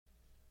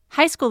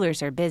High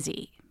schoolers are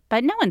busy,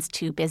 but no one's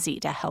too busy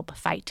to help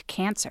fight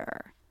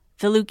cancer.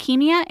 The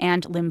Leukemia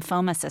and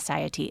Lymphoma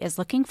Society is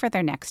looking for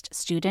their next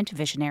Student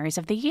Visionaries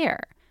of the Year.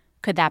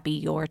 Could that be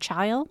your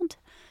child?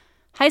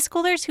 High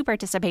schoolers who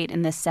participate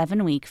in this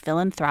 7-week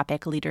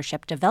philanthropic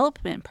leadership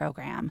development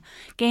program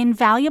gain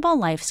valuable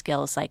life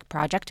skills like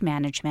project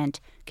management,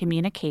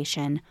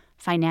 communication,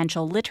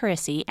 financial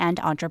literacy, and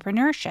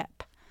entrepreneurship.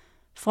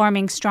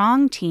 Forming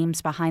strong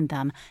teams behind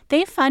them,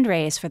 they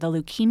fundraise for the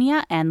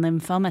Leukemia and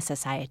Lymphoma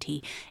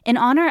Society in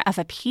honor of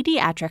a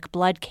pediatric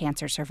blood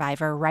cancer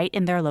survivor right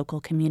in their local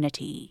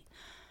community.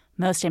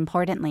 Most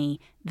importantly,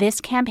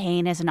 this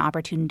campaign is an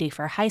opportunity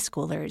for high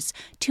schoolers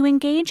to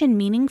engage in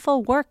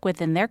meaningful work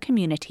within their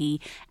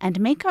community and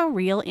make a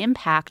real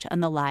impact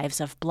on the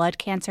lives of blood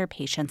cancer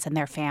patients and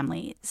their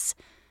families.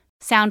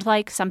 Sound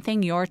like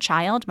something your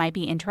child might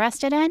be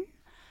interested in?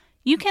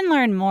 You can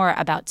learn more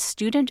about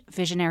Student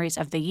Visionaries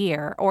of the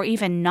Year or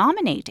even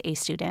nominate a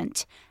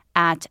student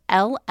at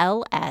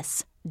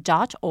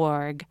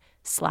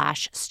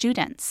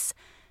lls.org/students.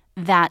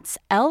 That's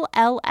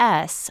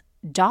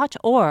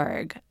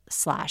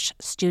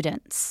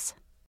lls.org/students.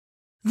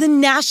 The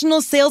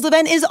national sales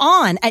event is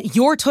on at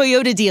your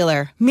Toyota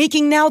dealer,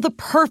 making now the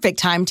perfect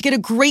time to get a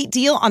great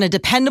deal on a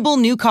dependable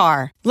new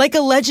car. Like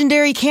a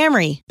legendary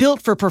Camry,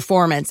 built for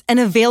performance and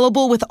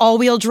available with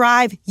all-wheel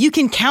drive, you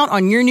can count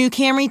on your new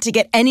Camry to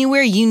get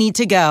anywhere you need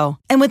to go.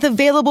 And with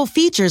available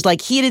features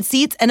like heated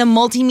seats and a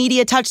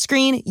multimedia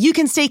touchscreen, you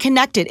can stay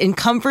connected in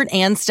comfort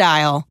and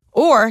style.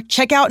 Or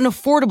check out an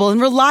affordable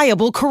and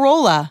reliable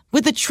Corolla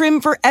with a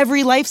trim for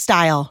every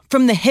lifestyle.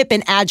 From the hip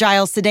and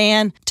agile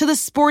sedan to the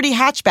sporty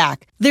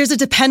hatchback, there's a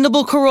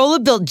dependable Corolla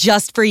built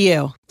just for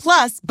you.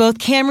 Plus, both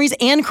Camrys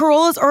and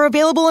Corollas are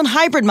available in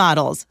hybrid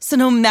models, so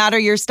no matter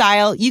your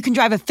style, you can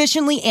drive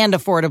efficiently and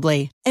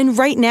affordably. And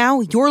right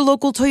now, your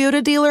local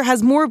Toyota dealer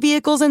has more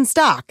vehicles in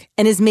stock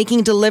and is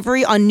making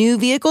delivery on new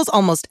vehicles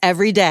almost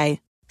every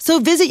day. So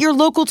visit your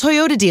local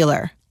Toyota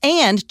dealer.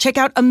 And check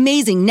out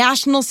amazing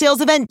national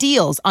sales event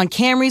deals on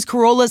Camrys,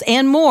 Corollas,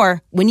 and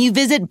more when you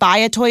visit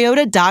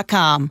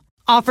buyatoyota.com.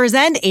 Offers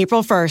end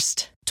April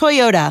 1st.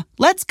 Toyota,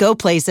 let's go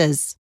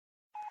places.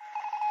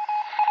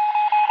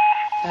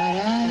 You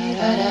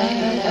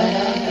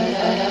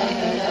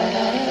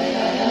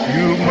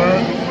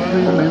must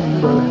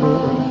remember,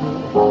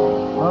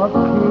 a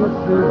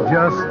kiss is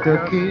just a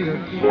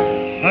kiss,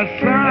 a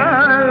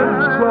sigh is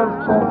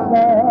just a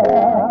sigh.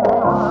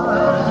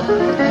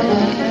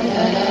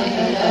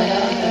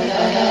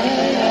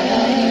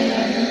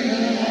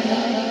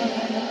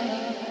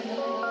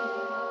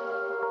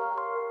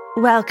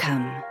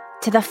 Welcome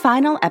to the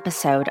final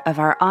episode of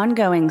our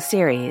ongoing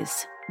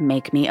series,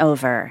 Make Me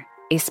Over,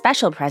 a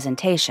special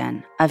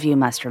presentation of You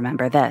Must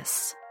Remember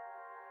This.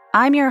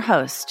 I'm your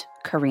host,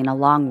 Karina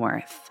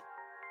Longworth.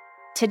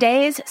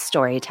 Today's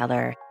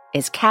storyteller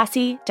is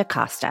Cassie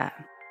DaCosta.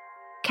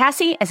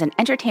 Cassie is an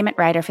entertainment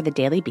writer for the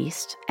Daily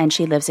Beast, and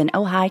she lives in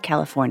Ojai,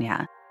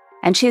 California.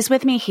 And she's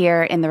with me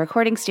here in the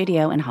recording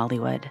studio in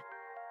Hollywood.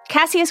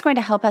 Cassie is going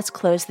to help us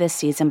close this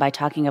season by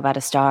talking about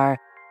a star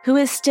who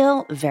is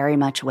still very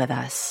much with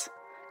us.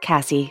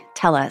 Cassie,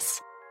 tell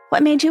us,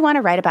 what made you want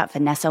to write about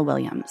Vanessa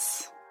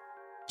Williams?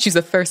 She's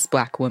the first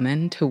Black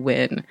woman to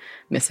win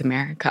Miss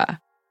America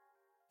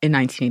in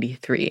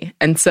 1983.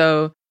 And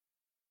so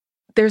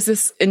there's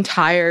this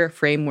entire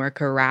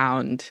framework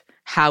around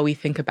how we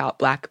think about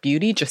Black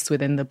beauty just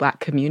within the Black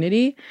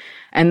community.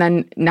 And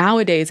then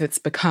nowadays it's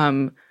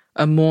become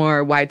a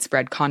more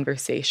widespread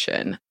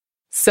conversation.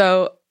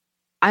 So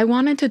I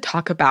wanted to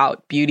talk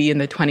about beauty in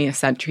the 20th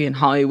century in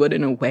Hollywood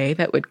in a way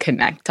that would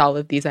connect all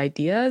of these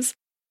ideas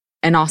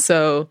and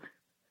also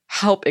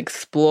help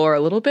explore a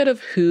little bit of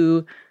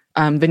who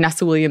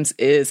Vanessa Williams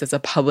is as a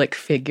public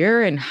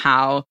figure and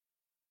how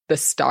the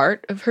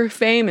start of her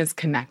fame is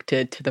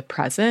connected to the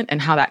present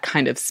and how that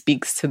kind of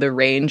speaks to the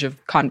range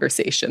of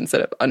conversations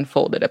that have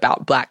unfolded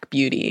about Black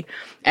beauty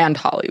and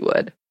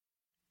Hollywood.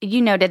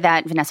 You noted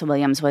that Vanessa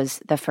Williams was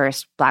the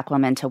first Black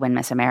woman to win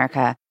Miss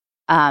America.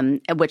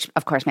 Which,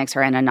 of course, makes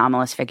her an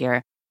anomalous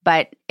figure.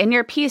 But in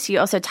your piece, you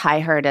also tie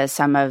her to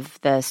some of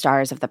the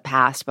stars of the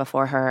past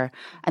before her.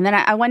 And then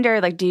I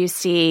wonder, do you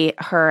see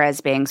her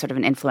as being sort of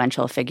an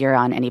influential figure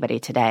on anybody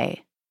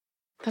today?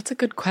 That's a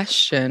good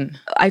question.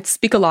 I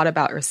speak a lot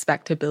about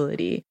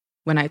respectability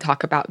when I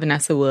talk about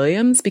Vanessa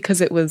Williams because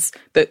it was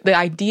the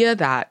idea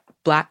that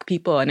Black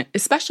people, and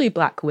especially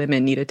Black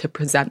women, needed to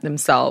present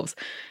themselves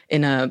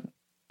in a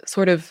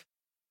sort of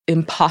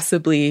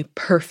impossibly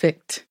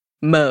perfect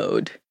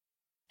mode.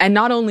 And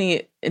not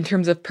only in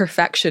terms of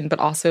perfection, but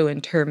also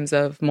in terms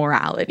of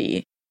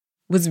morality,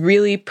 was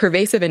really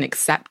pervasive and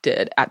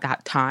accepted at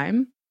that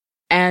time.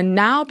 And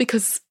now,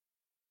 because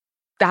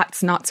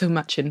that's not so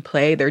much in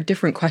play, there are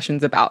different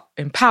questions about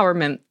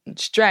empowerment and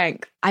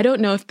strength. I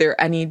don't know if there are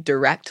any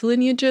direct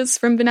lineages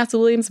from Vanessa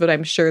Williams, but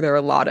I'm sure there are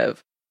a lot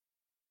of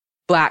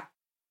Black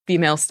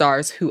female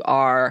stars who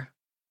are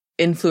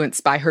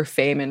influenced by her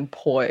fame and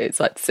poise,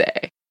 let's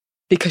say,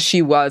 because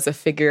she was a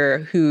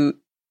figure who,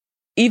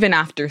 even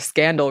after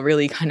Scandal,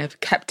 really kind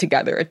of kept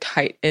together a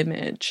tight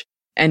image.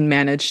 and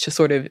managed to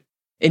sort of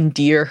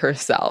endear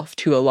herself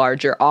to a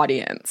larger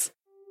audience.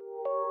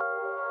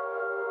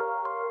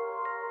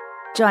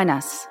 Join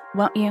us,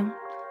 won't you,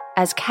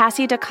 as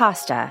Cassie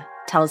DaCosta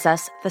tells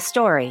us the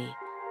story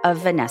of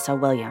Vanessa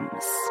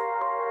Williams.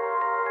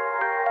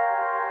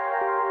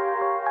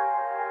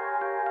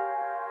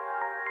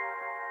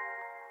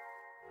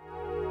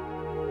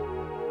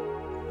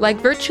 Like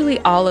virtually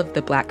all of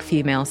the Black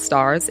female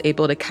stars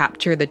able to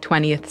capture the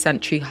 20th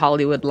century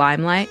Hollywood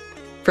limelight,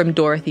 from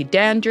Dorothy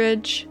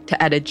Dandridge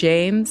to Etta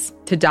James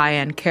to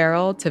Diahann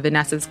Carroll to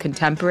Vanessa's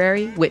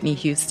contemporary, Whitney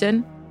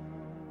Houston,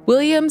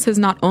 Williams has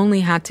not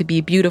only had to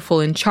be beautiful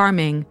and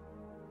charming,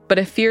 but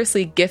a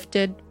fiercely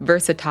gifted,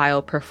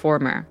 versatile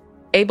performer,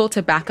 able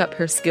to back up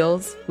her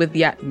skills with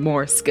yet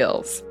more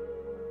skills.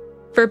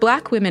 For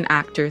Black women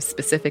actors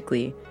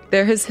specifically,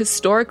 there has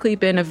historically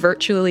been a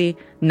virtually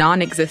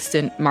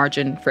non-existent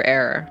margin for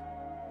error.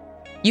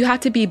 You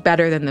had to be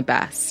better than the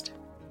best.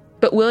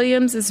 But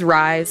Williams'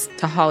 rise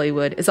to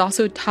Hollywood is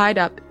also tied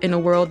up in a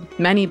world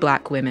many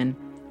Black women,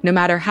 no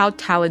matter how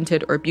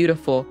talented or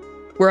beautiful,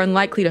 were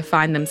unlikely to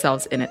find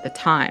themselves in at the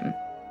time: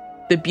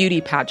 the beauty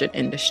pageant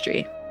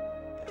industry.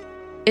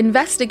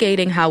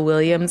 Investigating how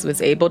Williams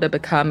was able to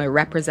become a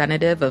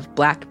representative of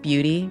Black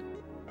beauty,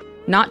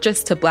 not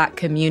just to Black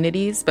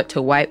communities, but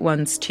to white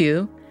ones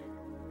too,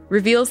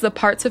 reveals the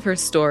parts of her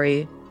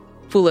story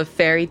full of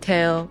fairy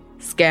tale,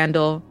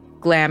 scandal,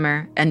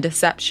 glamour, and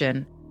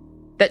deception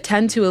that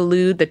tend to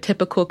elude the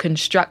typical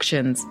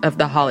constructions of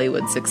the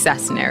Hollywood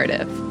success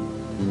narrative.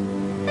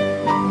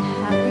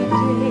 Happy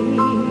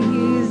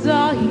days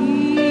are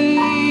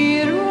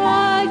here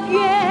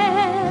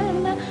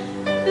again.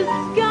 The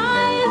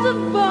skies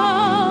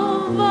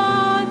above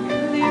are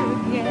clear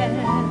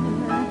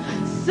again.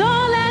 So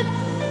let's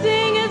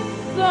sing a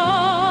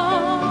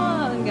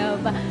song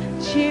of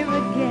cheer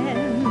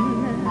again.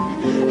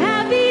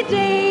 Happy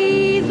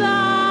days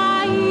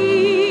are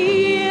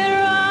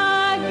here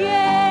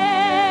again.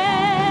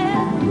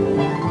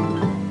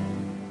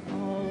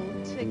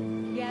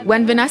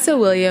 When Vanessa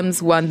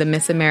Williams won the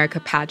Miss America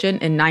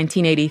pageant in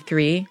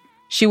 1983,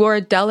 she wore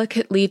a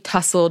delicately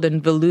tussled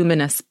and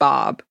voluminous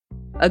bob,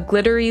 a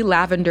glittery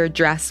lavender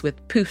dress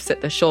with poofs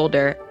at the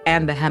shoulder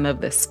and the hem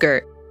of the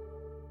skirt,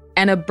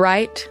 and a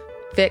bright,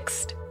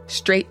 fixed,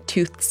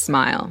 straight-toothed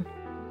smile.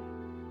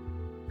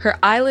 Her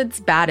eyelids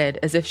batted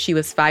as if she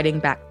was fighting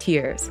back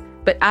tears,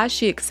 but as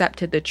she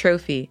accepted the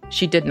trophy,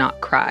 she did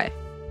not cry.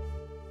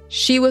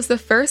 She was the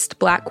first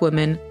Black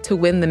woman to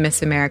win the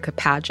Miss America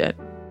pageant,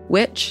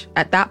 which,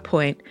 at that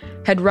point,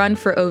 had run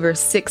for over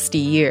 60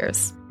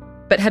 years,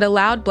 but had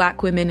allowed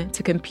Black women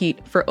to compete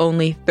for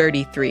only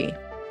 33.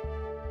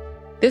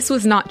 This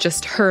was not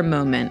just her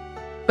moment,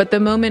 but the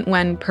moment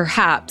when,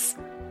 perhaps,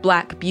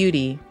 Black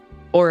beauty,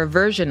 or a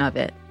version of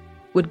it,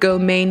 would go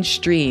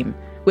mainstream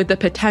with the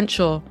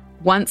potential,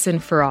 once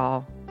and for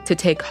all, to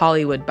take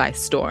Hollywood by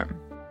storm.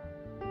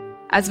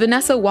 As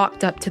Vanessa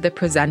walked up to the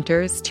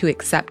presenters to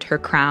accept her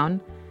crown,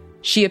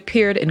 she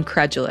appeared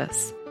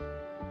incredulous.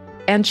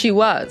 And she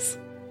was,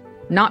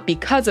 not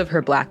because of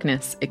her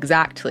Blackness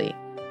exactly,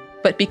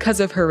 but because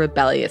of her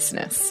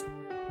rebelliousness.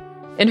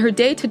 In her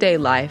day-to-day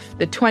life,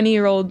 the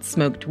 20-year-old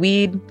smoked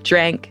weed,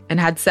 drank, and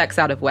had sex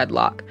out of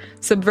wedlock,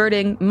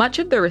 subverting much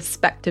of the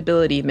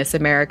respectability Miss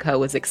America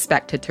was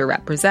expected to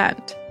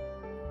represent.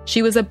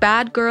 She was a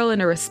bad girl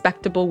in a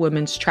respectable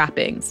woman's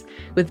trappings,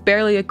 with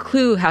barely a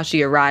clue how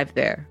she arrived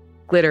there,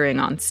 glittering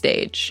on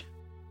stage.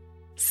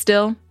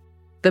 Still,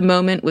 the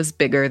moment was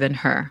bigger than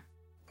her.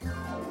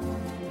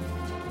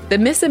 The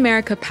Miss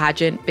America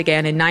pageant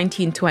began in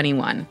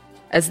 1921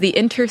 as the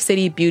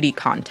Intercity Beauty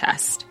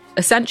Contest,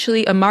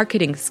 essentially a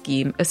marketing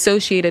scheme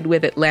associated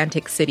with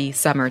Atlantic City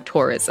summer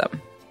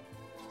tourism.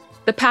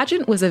 The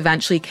pageant was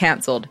eventually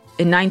canceled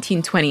in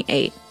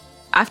 1928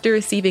 after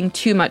receiving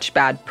too much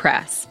bad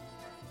press.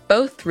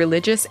 Both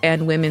religious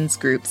and women's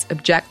groups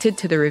objected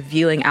to the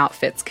revealing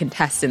outfits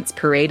contestants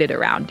paraded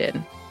around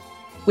in,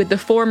 with the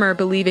former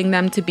believing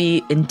them to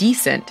be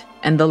indecent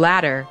and the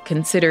latter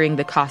considering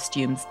the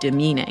costumes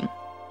demeaning.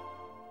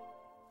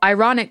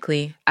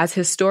 Ironically, as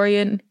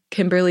historian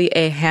Kimberly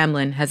A.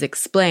 Hamlin has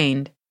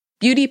explained,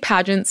 beauty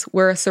pageants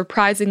were a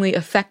surprisingly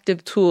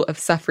effective tool of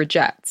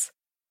suffragettes,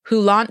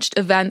 who launched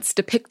events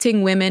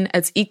depicting women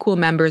as equal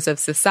members of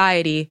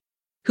society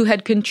who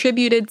had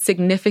contributed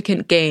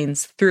significant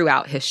gains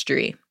throughout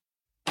history.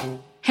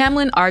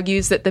 Hamlin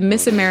argues that the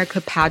Miss America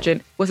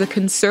pageant was a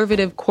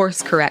conservative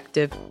course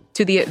corrective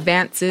to the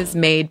advances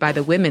made by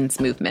the women's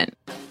movement.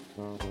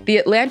 The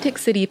Atlantic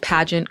City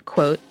pageant,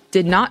 quote,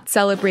 did not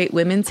celebrate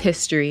women's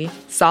history,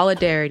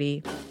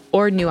 solidarity,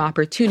 or new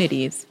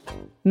opportunities,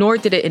 nor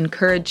did it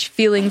encourage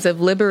feelings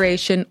of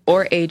liberation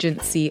or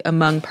agency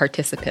among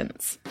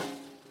participants.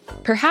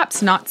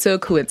 Perhaps not so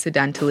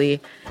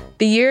coincidentally,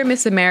 the year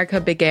Miss America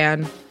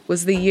began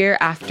was the year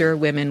after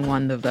women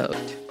won the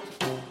vote.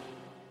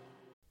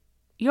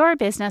 Your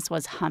business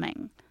was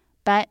humming,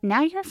 but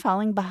now you're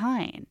falling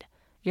behind.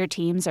 Your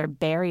teams are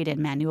buried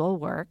in manual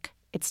work.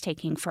 It's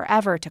taking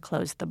forever to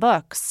close the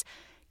books.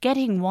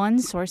 Getting one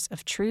source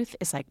of truth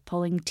is like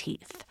pulling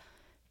teeth.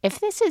 If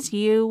this is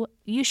you,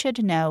 you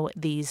should know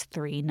these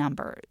three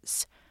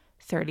numbers: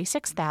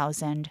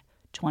 36,000,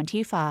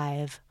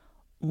 25,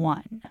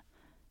 1.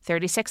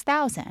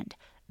 36,000.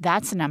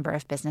 That's the number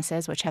of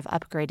businesses which have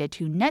upgraded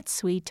to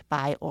NetSuite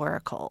by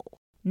Oracle.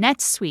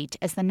 NetSuite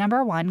is the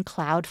 #1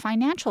 cloud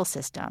financial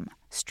system,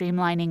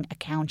 streamlining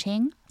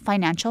accounting,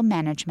 financial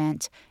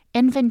management,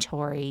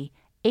 inventory,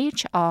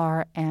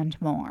 HR, and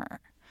more.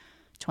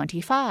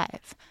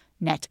 25.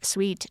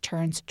 NetSuite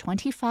turns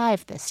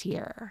 25 this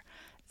year.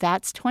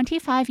 That's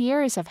 25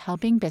 years of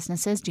helping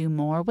businesses do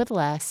more with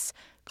less,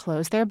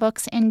 close their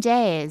books in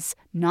days,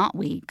 not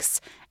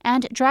weeks,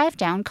 and drive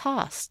down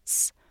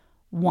costs.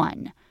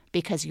 1.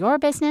 Because your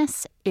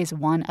business is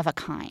one of a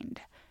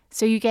kind.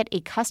 So you get a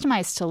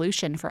customized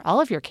solution for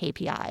all of your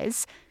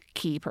KPIs,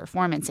 key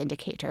performance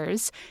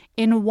indicators,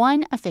 in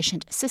one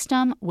efficient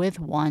system with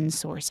one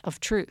source of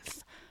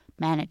truth.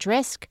 Manage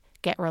risk,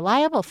 get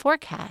reliable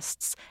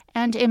forecasts,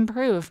 and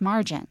improve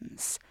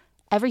margins.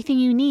 Everything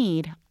you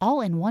need,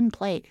 all in one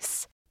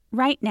place.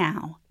 Right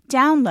now,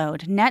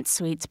 download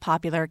NetSuite's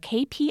popular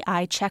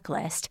KPI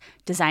checklist,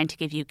 designed to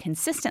give you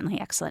consistently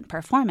excellent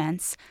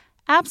performance,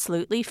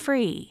 absolutely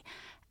free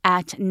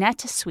at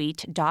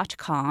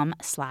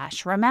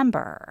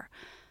netsuite.com/remember.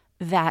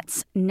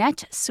 That's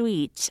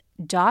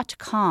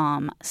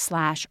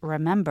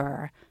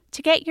netsuite.com/remember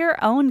to get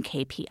your own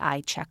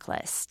KPI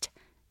checklist.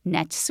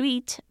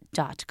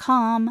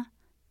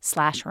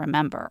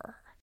 netsuite.com/remember.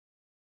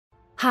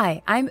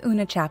 Hi, I'm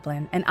Una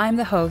Chaplin, and I'm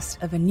the host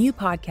of a new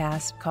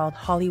podcast called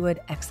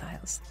Hollywood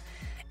Exiles.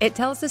 It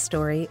tells the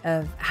story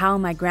of how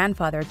my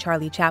grandfather,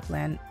 Charlie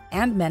Chaplin,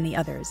 and many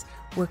others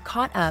were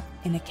caught up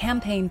in a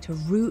campaign to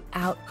root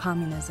out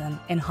communism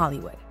in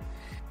Hollywood.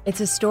 It's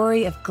a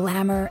story of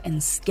glamour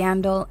and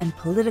scandal and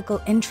political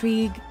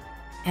intrigue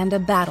and a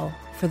battle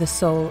for the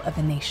soul of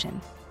a nation.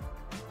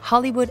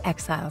 Hollywood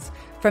Exiles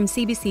from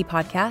CBC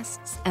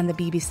Podcasts and the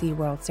BBC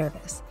World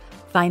Service.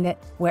 Find it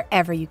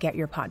wherever you get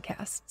your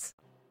podcasts.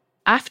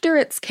 After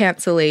its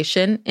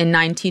cancellation in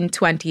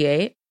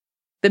 1928,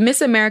 the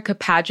Miss America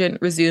pageant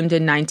resumed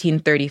in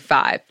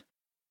 1935,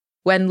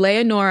 when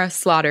Leonora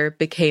Slaughter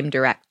became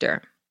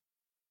director.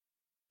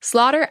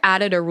 Slaughter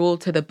added a rule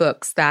to the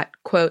books that,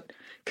 quote,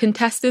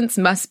 contestants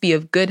must be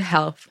of good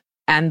health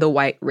and the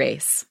white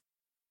race.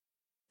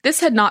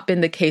 This had not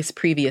been the case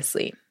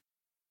previously.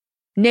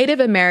 Native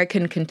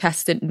American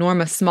contestant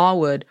Norma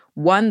Smallwood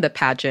won the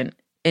pageant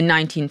in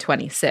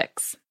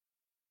 1926.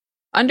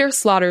 Under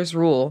Slaughter's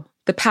rule,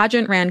 the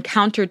pageant ran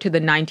counter to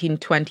the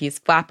 1920s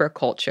flapper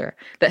culture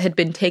that had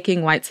been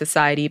taking white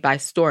society by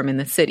storm in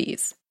the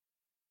cities.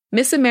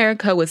 Miss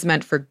America was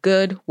meant for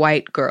good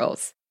white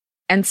girls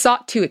and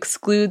sought to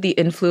exclude the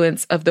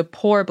influence of the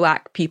poor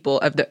Black people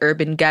of the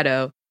urban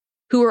ghetto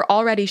who were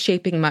already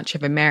shaping much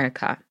of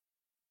America.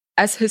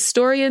 As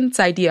historian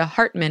Saidiya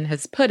Hartman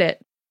has put it,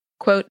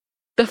 quote,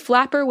 the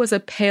flapper was a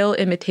pale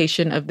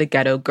imitation of the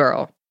ghetto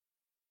girl.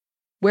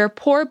 Where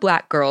poor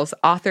Black girls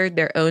authored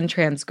their own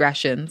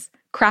transgressions,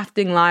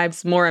 crafting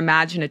lives more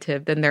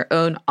imaginative than their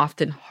own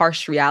often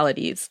harsh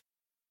realities,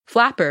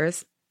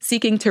 flappers,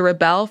 seeking to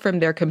rebel from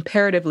their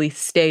comparatively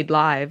staid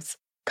lives,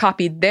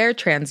 copied their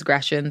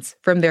transgressions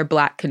from their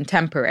Black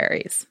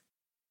contemporaries.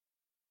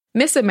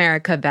 Miss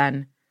America,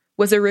 then,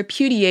 was a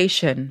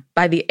repudiation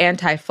by the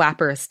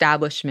anti-flapper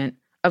establishment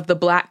of the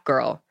Black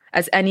girl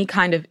as any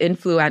kind of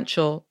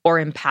influential or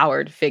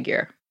empowered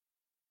figure.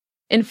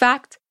 In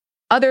fact,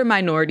 other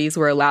minorities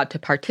were allowed to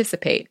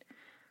participate.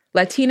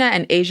 Latina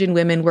and Asian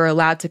women were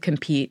allowed to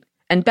compete,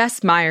 and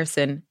Bess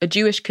Meyerson, a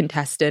Jewish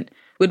contestant,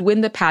 would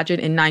win the pageant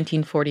in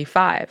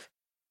 1945.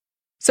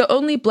 So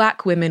only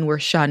Black women were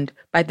shunned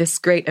by this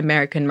great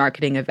American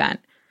marketing event,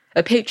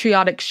 a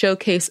patriotic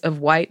showcase of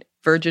white,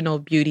 virginal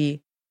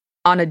beauty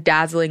on a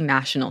dazzling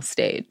national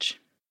stage.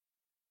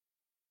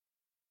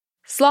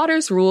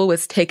 Slaughter's rule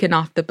was taken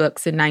off the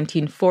books in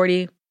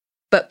 1940,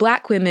 but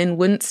Black women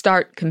wouldn't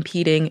start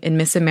competing in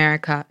Miss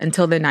America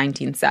until the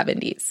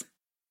 1970s.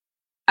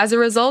 As a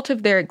result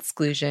of their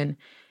exclusion,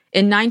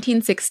 in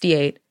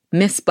 1968,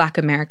 Miss Black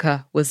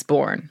America was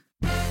born.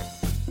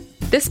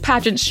 This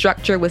pageant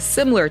structure was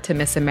similar to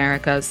Miss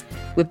America's,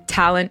 with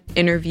talent,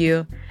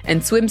 interview,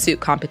 and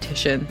swimsuit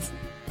competitions,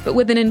 but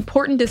with an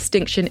important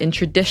distinction in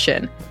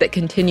tradition that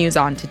continues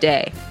on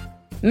today.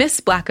 Miss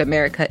Black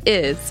America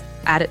is,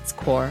 at its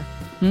core,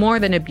 more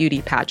than a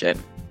beauty pageant.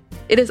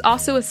 It is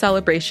also a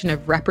celebration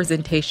of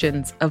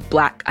representations of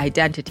Black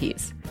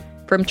identities,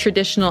 from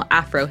traditional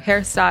Afro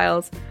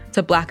hairstyles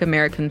to Black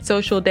American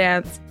social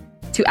dance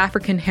to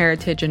African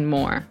heritage and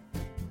more.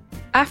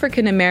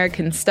 African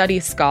American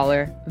studies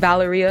scholar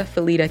Valeria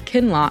Felita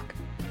Kinlock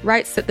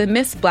writes that the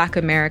Miss Black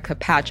America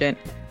pageant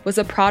was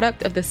a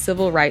product of the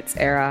civil rights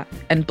era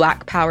and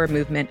Black Power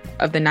movement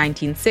of the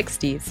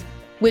 1960s,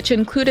 which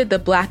included the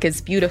Black is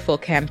Beautiful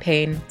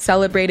campaign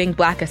celebrating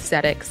Black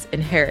aesthetics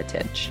and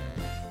heritage.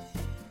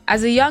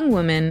 As a young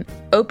woman,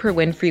 Oprah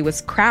Winfrey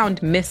was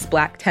crowned Miss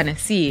Black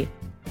Tennessee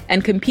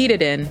and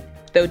competed in,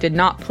 though did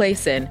not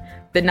place in,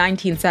 the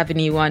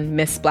 1971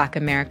 Miss Black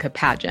America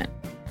pageant.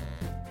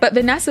 But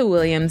Vanessa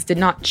Williams did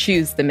not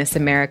choose the Miss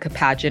America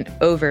pageant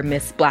over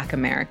Miss Black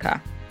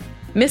America.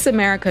 Miss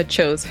America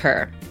chose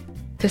her.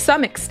 To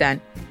some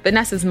extent,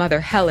 Vanessa's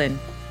mother, Helen,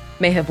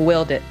 may have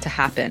willed it to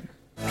happen.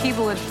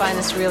 People would find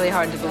this really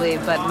hard to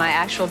believe, but my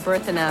actual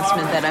birth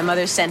announcement that my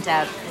mother sent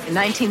out in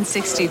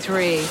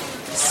 1963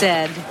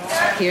 said,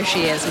 "Here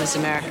she is, Miss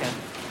America."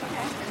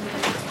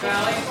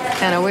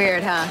 Kind of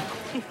weird, huh?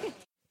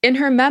 In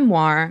her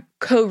memoir,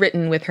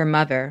 co-written with her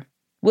mother,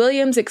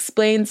 Williams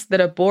explains that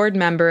a board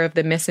member of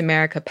the Miss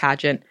America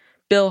pageant,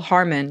 Bill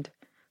Harmond,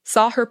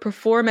 saw her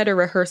perform at a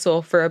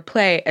rehearsal for a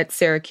play at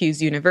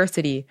Syracuse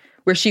University,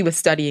 where she was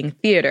studying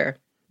theater,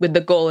 with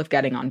the goal of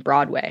getting on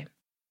Broadway.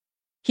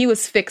 He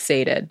was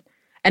fixated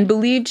and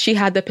believed she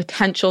had the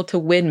potential to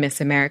win Miss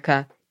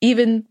America,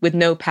 even with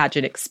no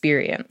pageant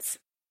experience.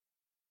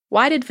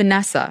 Why did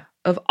Vanessa,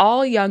 of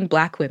all young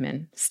Black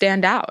women,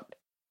 stand out?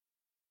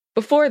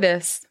 Before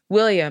this,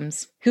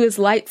 Williams, who is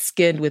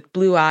light-skinned with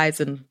blue eyes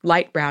and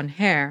light brown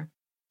hair,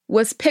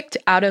 was picked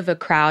out of a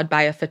crowd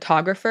by a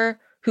photographer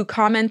who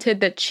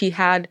commented that she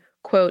had,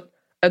 quote,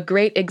 "a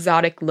great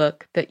exotic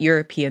look that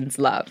Europeans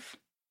love."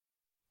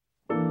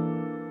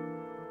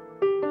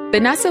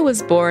 Vanessa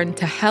was born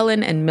to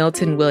Helen and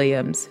Milton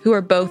Williams, who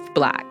are both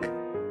Black.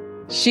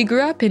 She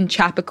grew up in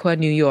Chappaqua,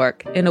 New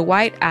York, in a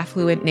white,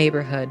 affluent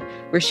neighborhood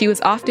where she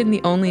was often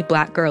the only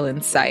Black girl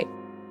in sight.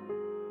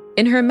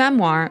 In her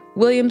memoir,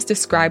 Williams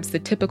describes the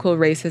typical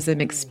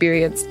racism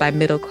experienced by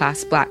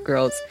middle-class Black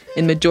girls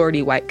in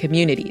majority white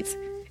communities: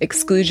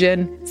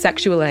 exclusion,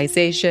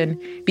 sexualization,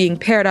 being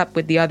paired up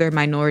with the other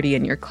minority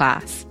in your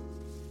class.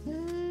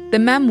 The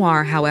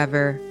memoir,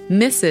 however,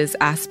 misses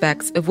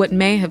aspects of what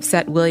may have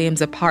set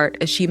Williams apart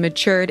as she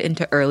matured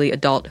into early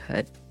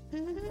adulthood.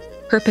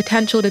 Her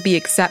potential to be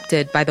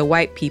accepted by the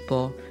white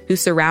people who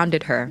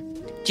surrounded her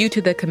due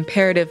to the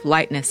comparative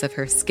lightness of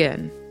her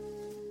skin.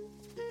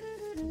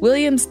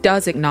 Williams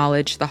does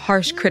acknowledge the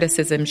harsh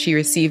criticism she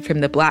received from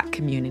the Black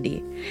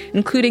community,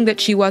 including that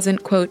she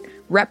wasn't, quote,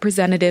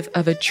 representative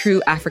of a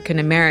true African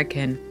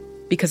American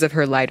because of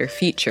her lighter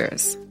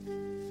features.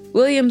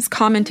 Williams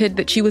commented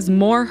that she was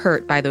more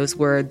hurt by those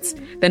words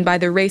than by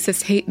the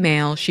racist hate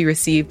mail she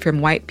received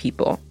from white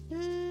people.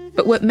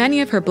 But what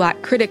many of her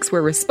Black critics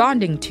were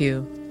responding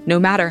to, no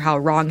matter how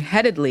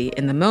wrong-headedly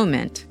in the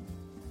moment,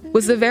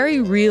 was the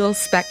very real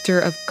specter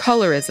of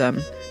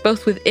colorism,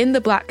 both within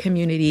the Black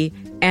community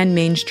and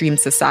mainstream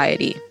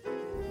society.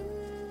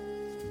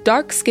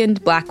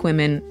 Dark-skinned Black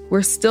women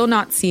were still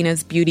not seen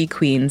as beauty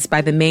queens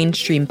by the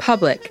mainstream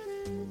public.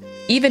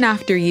 Even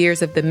after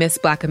years of the Miss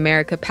Black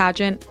America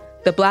pageant,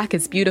 the Black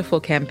is Beautiful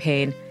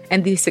campaign,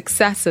 and the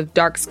success of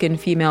dark-skinned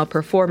female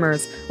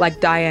performers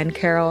like Diane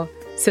Carroll,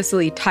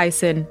 Cicely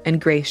Tyson, and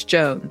Grace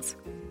Jones.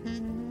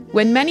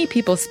 When many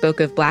people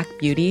spoke of Black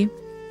beauty,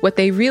 what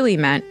they really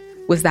meant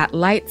was that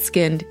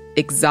light-skinned,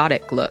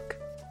 exotic look,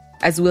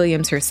 as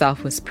Williams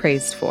herself was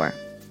praised for.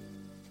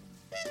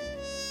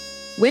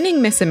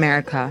 Winning Miss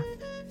America,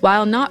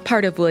 while not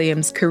part of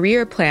Williams'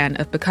 career plan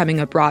of becoming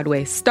a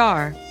Broadway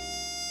star,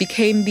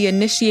 became the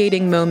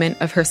initiating moment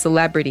of her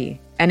celebrity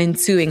and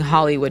ensuing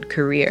Hollywood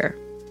career.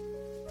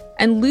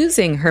 And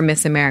losing her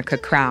Miss America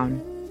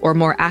crown, or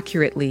more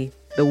accurately,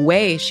 the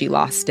way she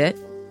lost it,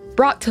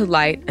 brought to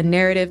light a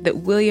narrative that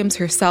Williams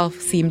herself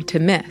seemed to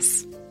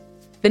miss.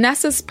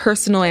 Vanessa's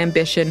personal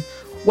ambition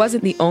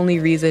wasn't the only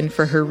reason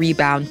for her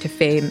rebound to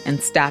fame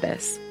and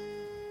status.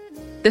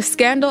 The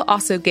scandal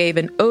also gave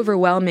an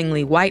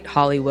overwhelmingly white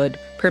Hollywood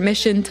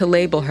permission to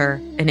label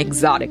her an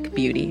exotic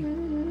beauty.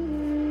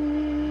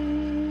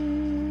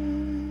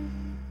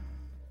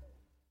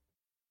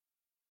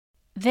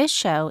 This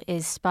show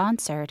is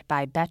sponsored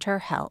by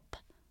BetterHelp.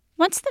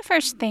 What's the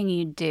first thing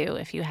you'd do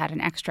if you had an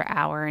extra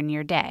hour in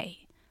your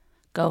day?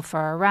 Go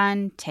for a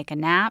run, take a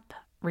nap,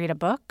 read a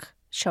book,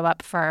 show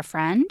up for a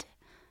friend?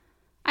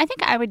 I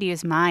think I would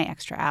use my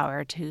extra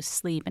hour to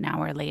sleep an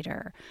hour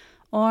later,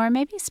 or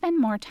maybe spend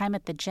more time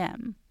at the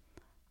gym.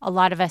 A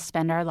lot of us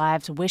spend our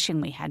lives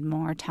wishing we had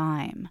more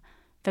time.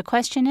 The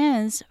question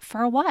is,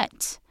 for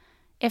what?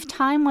 If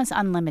time was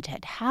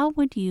unlimited, how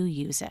would you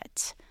use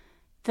it?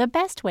 The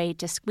best way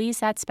to squeeze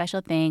that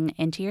special thing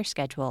into your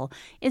schedule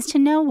is to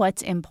know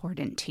what's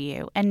important to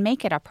you and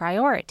make it a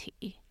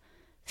priority.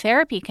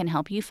 Therapy can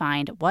help you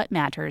find what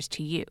matters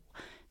to you,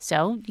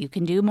 so you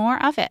can do more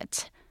of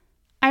it.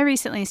 I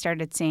recently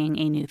started seeing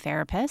a new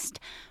therapist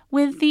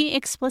with the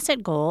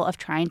explicit goal of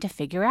trying to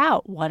figure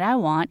out what I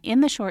want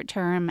in the short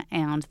term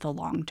and the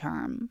long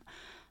term.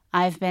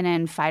 I've been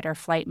in fight or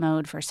flight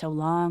mode for so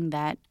long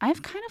that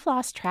I've kind of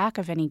lost track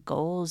of any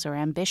goals or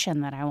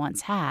ambition that I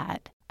once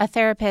had. A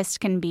therapist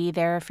can be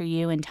there for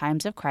you in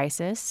times of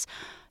crisis,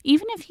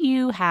 even if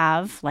you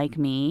have, like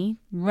me,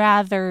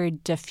 rather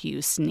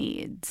diffuse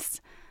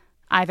needs.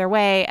 Either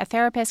way, a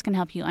therapist can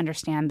help you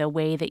understand the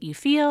way that you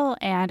feel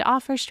and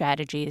offer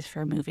strategies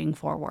for moving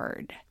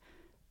forward.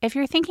 If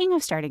you're thinking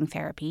of starting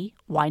therapy,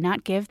 why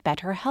not give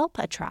BetterHelp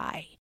a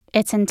try?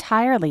 It's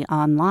entirely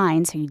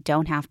online, so you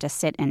don't have to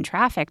sit in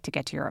traffic to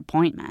get to your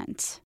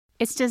appointment.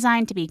 It's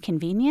designed to be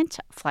convenient,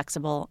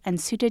 flexible,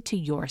 and suited to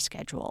your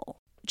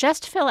schedule.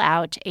 Just fill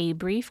out a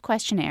brief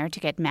questionnaire to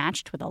get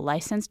matched with a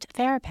licensed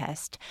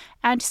therapist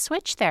and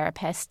switch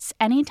therapists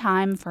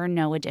anytime for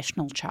no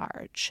additional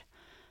charge.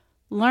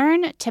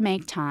 Learn to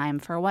make time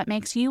for what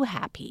makes you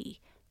happy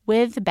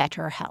with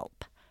BetterHelp.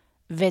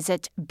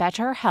 Visit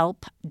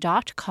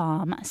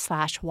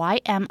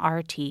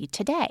betterhelp.com/YMRT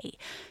today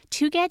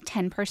to get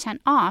 10%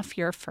 off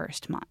your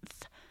first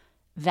month.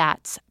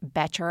 That's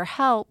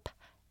BetterHelp,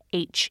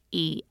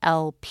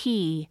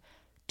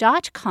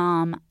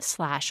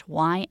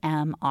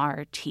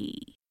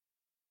 HELP.com/YMRT.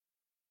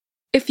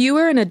 If you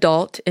were an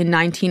adult in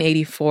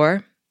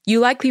 1984, you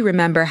likely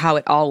remember how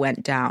it all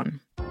went down.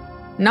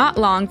 Not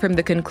long from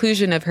the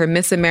conclusion of her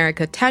Miss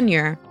America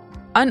tenure,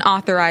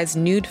 unauthorized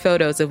nude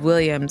photos of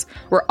Williams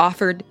were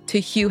offered to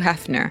Hugh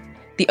Hefner,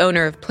 the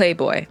owner of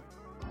Playboy.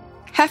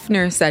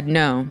 Hefner said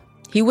no,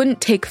 he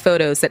wouldn't take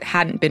photos that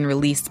hadn't been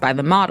released by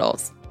the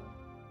models.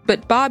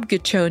 But Bob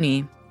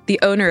Guccione, the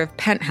owner of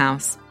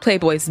Penthouse,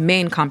 Playboy's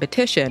main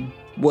competition,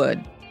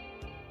 would.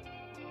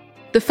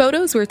 The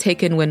photos were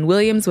taken when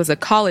Williams was a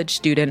college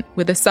student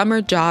with a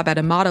summer job at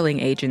a modeling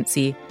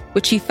agency,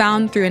 which he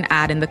found through an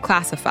ad in the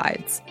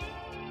classifieds.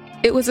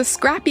 It was a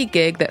scrappy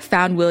gig that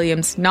found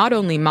Williams not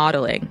only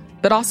modeling,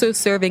 but also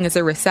serving as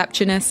a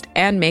receptionist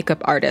and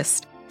makeup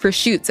artist for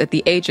shoots at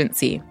the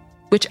agency,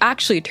 which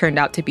actually turned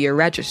out to be a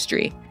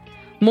registry,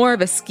 more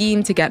of a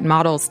scheme to get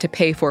models to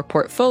pay for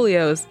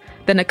portfolios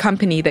than a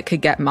company that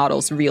could get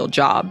models real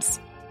jobs.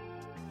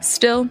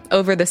 Still,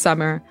 over the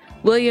summer,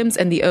 Williams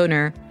and the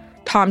owner,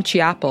 Tom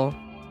Chiapple,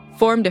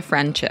 formed a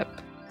friendship.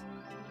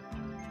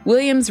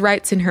 Williams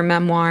writes in her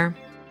memoir,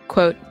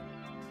 quote,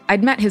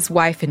 "I'd met his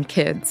wife and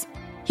kids.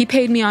 He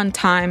paid me on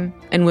time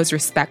and was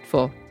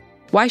respectful.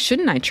 Why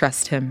shouldn't I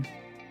trust him?"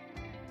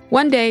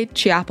 One day,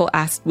 Chiapple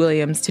asked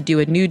Williams to do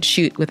a nude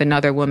shoot with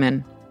another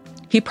woman.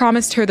 He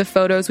promised her the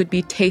photos would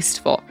be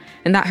tasteful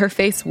and that her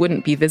face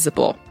wouldn't be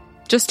visible,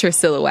 just her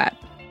silhouette.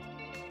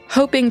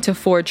 Hoping to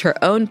forge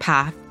her own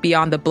path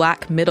beyond the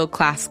black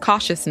middle-class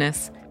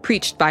cautiousness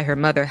preached by her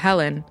mother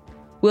Helen,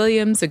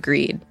 Williams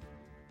agreed.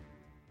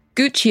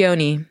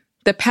 Guccione,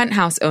 the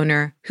Penthouse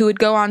owner who would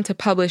go on to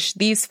publish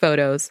these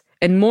photos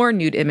and more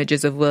nude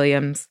images of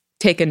Williams,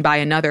 taken by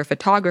another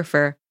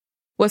photographer,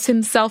 was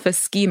himself a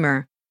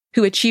schemer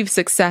who achieved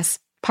success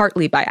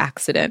partly by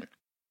accident.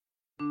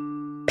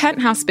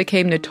 Penthouse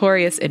became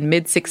notorious in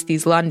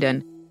mid-60s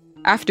London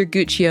after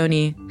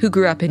Guccione, who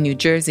grew up in New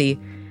Jersey,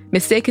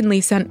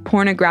 mistakenly sent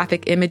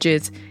pornographic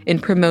images in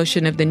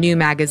promotion of the new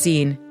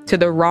magazine to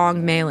the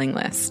wrong mailing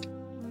list.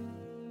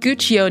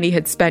 Guccione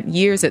had spent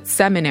years at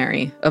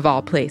seminary, of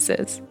all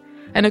places,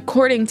 and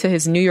according to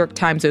his New York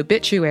Times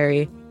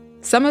obituary,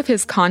 some of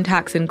his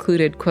contacts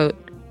included, quote,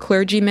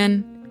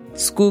 clergymen,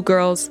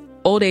 schoolgirls,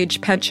 old-age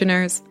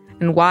pensioners,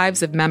 and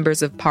wives of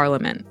members of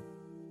parliament.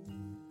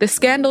 The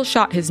scandal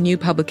shot his new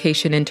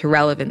publication into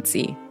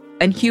relevancy,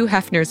 and Hugh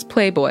Hefner's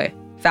Playboy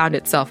found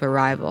itself a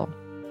rival.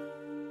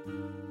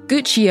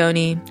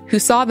 Guccione, who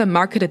saw the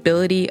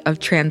marketability of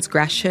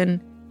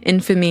transgression,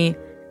 infamy,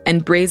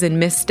 and brazen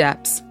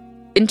missteps,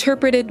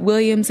 interpreted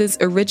Williams's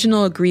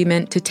original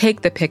agreement to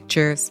take the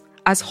pictures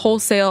as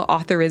wholesale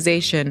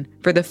authorization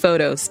for the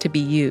photos to be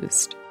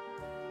used.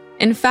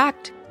 In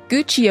fact,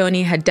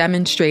 Guccione had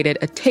demonstrated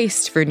a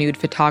taste for nude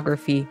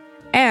photography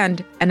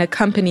and an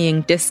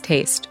accompanying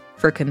distaste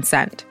for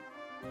consent.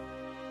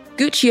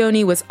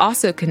 Guccione was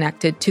also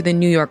connected to the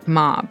New York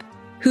mob,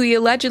 who he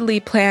allegedly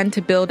planned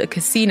to build a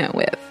casino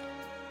with,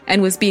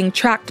 and was being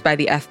tracked by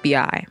the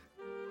FBI.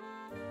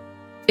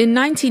 In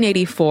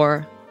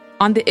 1984,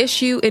 on the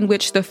issue in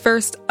which the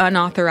first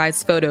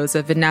unauthorized photos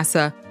of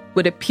Vanessa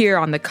would appear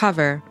on the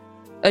cover,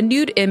 a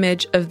nude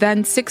image of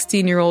then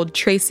 16-year-old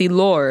Tracy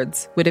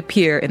Lords would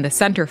appear in the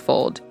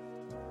centerfold.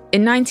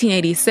 In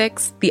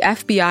 1986, the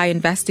FBI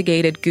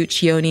investigated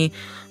Guccione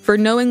for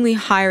knowingly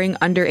hiring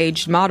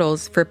underage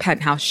models for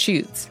Penthouse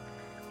shoots.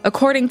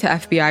 According to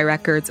FBI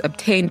records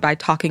obtained by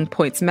Talking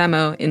Points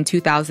memo in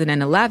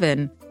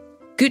 2011,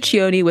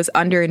 Guccione was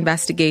under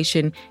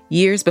investigation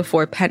years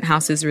before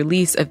Penthouse's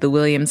release of the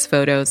Williams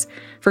photos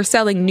for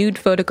selling nude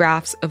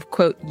photographs of,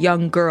 quote,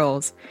 young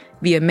girls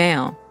via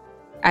mail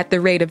at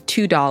the rate of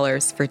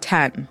 $2 for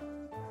 10.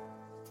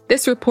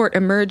 This report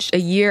emerged a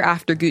year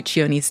after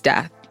Guccione's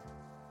death.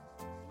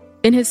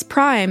 In his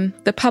prime,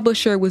 the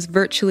publisher was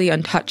virtually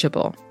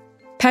untouchable.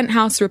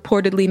 Penthouse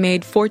reportedly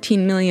made $14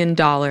 million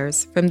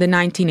from the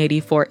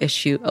 1984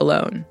 issue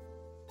alone.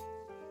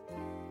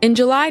 In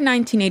July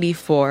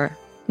 1984,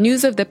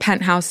 news of the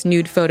Penthouse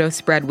nude photo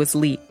spread was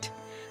leaked,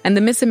 and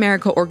the Miss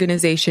America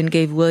organization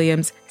gave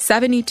Williams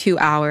 72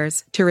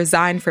 hours to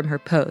resign from her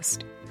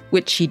post,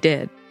 which she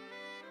did.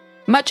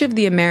 Much of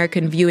the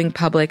American viewing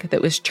public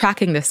that was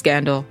tracking the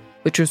scandal,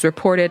 which was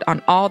reported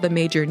on all the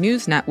major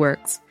news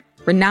networks,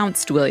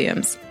 renounced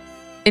Williams,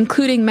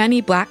 including many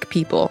Black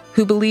people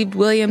who believed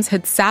Williams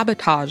had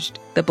sabotaged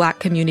the Black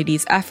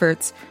community's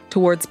efforts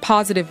towards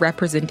positive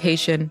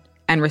representation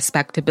and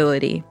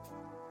respectability.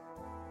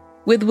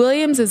 With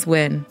Williams's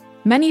win,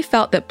 many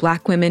felt that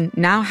Black women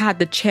now had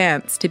the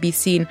chance to be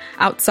seen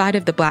outside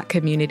of the Black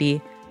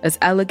community as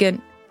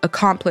elegant,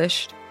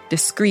 accomplished,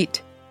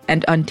 discreet,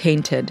 and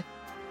untainted.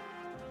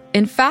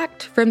 In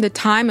fact, from the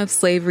time of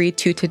slavery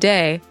to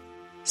today,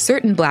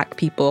 certain Black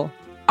people,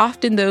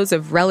 often those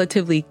of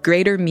relatively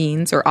greater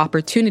means or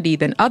opportunity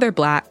than other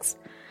Blacks,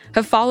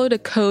 have followed a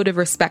code of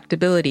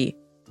respectability,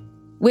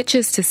 which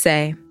is to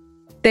say,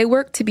 they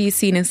work to be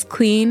seen as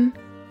clean,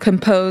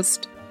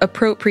 composed,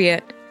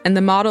 appropriate, and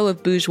the model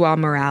of bourgeois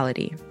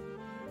morality.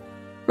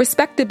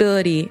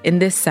 Respectability, in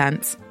this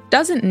sense,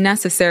 doesn't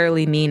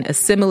necessarily mean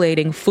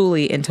assimilating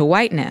fully into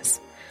whiteness,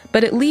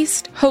 but at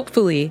least,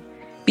 hopefully,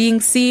 being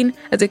seen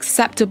as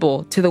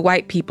acceptable to the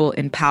white people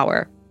in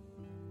power.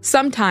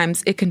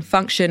 Sometimes it can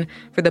function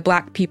for the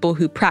Black people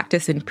who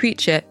practice and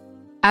preach it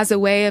as a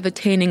way of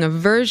attaining a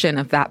version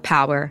of that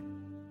power,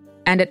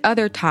 and at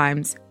other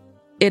times,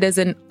 it is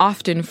an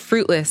often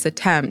fruitless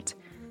attempt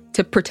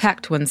to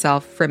protect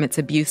oneself from its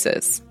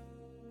abuses.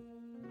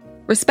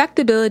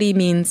 Respectability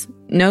means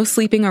no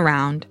sleeping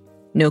around,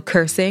 no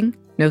cursing,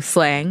 no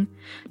slang,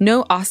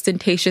 no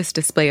ostentatious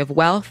display of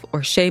wealth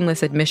or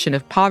shameless admission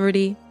of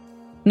poverty,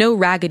 no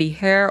raggedy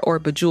hair or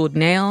bejeweled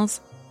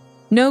nails,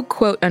 no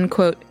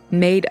quote-unquote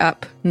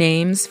made-up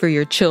names for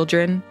your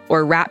children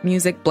or rap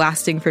music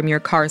blasting from your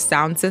car's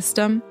sound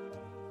system,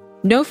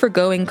 no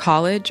foregoing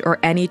college or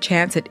any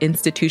chance at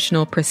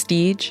institutional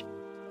prestige,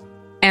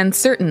 and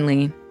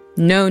certainly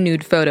no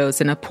nude photos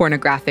in a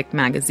pornographic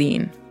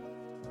magazine.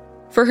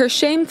 For her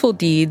shameful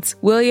deeds,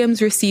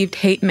 Williams received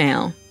hate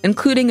mail,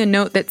 including a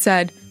note that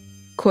said,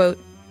 quote,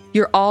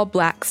 "You're all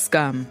Black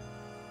scum."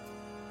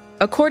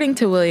 According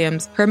to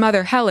Williams, her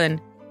mother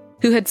Helen,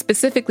 who had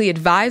specifically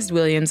advised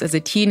Williams as a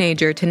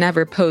teenager to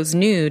never pose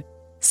nude,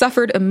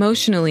 suffered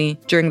emotionally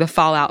during the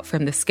fallout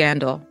from the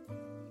scandal.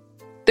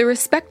 The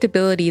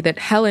respectability that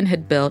Helen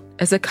had built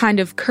as a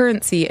kind of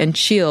currency and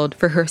shield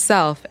for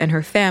herself and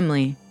her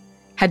family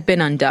had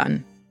been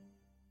undone.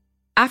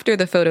 After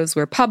the photos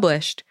were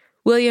published,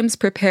 Williams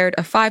prepared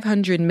a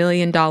 $500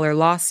 million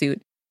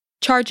lawsuit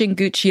charging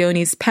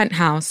Guccioni's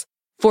penthouse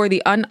for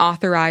the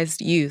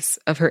unauthorized use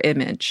of her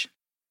image.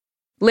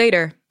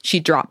 Later, she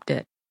dropped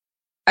it.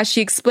 As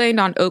she explained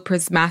on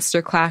Oprah's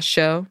Masterclass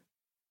show,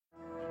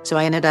 so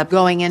I ended up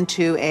going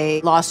into a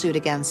lawsuit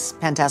against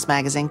Penthouse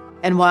magazine.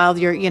 And while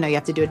you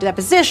have to do a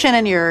deposition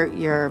and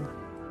your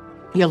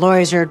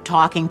lawyers are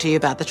talking to you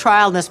about the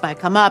trial, and this might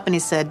come up, and he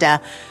said,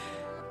 by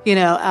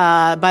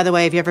the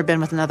way, have you ever been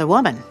with another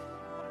woman?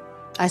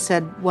 I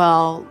said,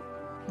 well,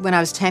 when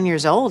I was 10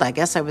 years old, I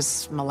guess I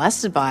was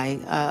molested by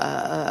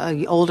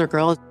an older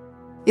girl.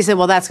 He said,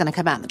 well, that's going to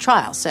come out in the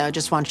trial. So I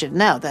just want you to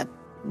know that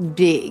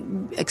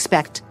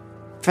expect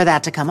for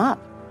that to come up.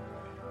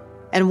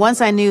 And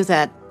once I knew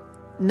that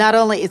not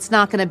only it's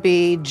not going to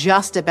be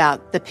just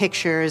about the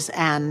pictures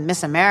and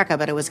Miss America,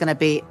 but it was going to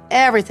be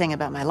everything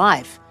about my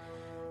life,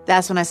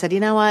 that's when I said, you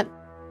know what?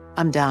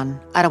 I'm done.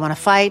 I don't want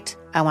to fight.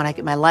 I want to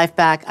get my life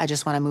back. I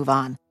just want to move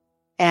on.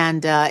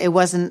 And it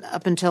wasn't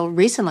up until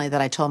recently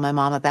that I told my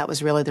mom that that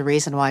was really the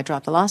reason why I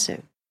dropped the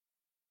lawsuit.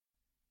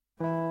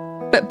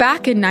 But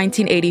back in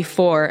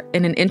 1984,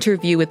 in an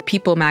interview with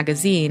People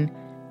magazine,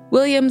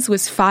 Williams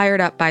was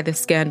fired up by the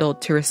scandal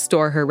to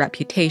restore her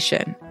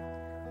reputation.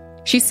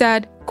 She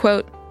said,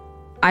 quote,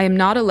 "I am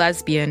not a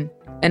lesbian,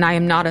 and I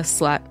am not a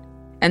slut,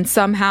 and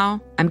somehow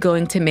I'm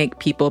going to make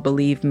people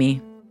believe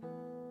me."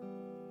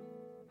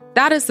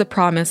 That is the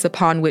promise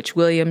upon which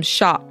Williams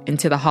shot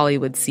into the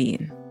Hollywood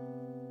scene.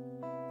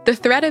 The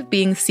threat of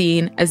being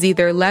seen as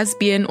either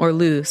lesbian or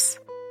loose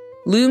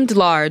loomed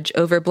large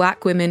over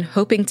Black women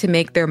hoping to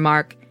make their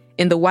mark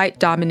in the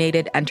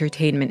white-dominated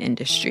entertainment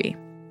industry.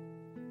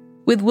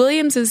 With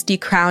Williams's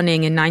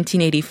decrowning in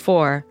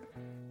 1984,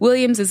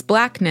 Williams's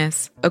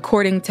Blackness,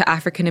 according to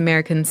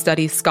African-American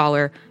studies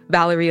scholar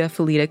Valeria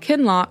Felita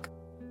Kinloch,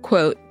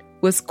 quote,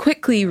 was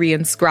quickly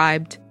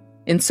reinscribed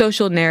in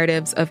social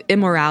narratives of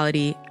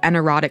immorality and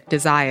erotic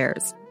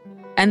desires,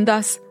 and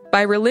thus,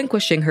 by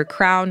relinquishing her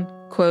crown,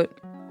 quote,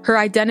 her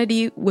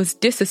identity was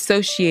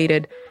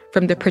disassociated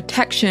from the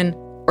protection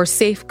or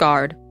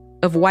safeguard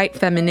of white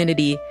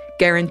femininity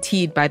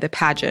guaranteed by the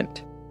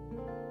pageant.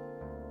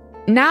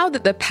 Now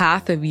that the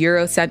path of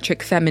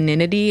Eurocentric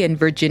femininity and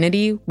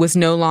virginity was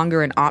no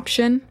longer an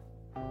option,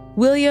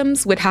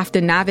 Williams would have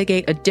to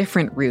navigate a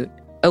different route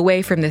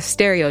away from the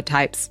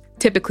stereotypes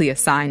typically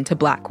assigned to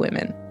Black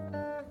women.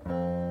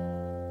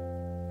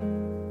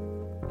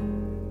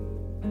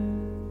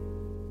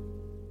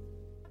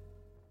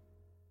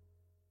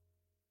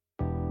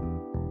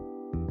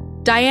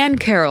 Diane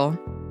Carroll,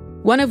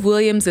 one of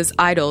Williams's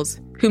idols,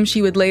 whom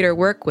she would later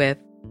work with,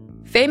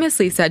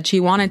 famously said she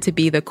wanted to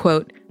be the,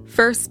 quote,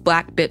 first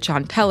Black bitch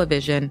on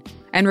television,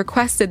 and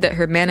requested that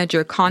her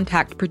manager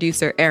contact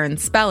producer Aaron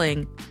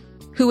Spelling,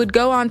 who would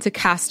go on to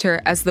cast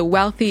her as the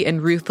wealthy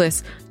and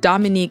ruthless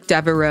Dominique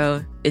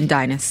Devereaux in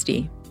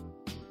Dynasty.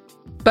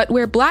 But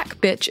where Black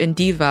bitch and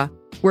diva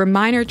were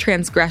minor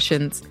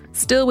transgressions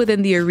still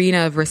within the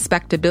arena of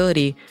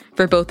respectability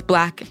for both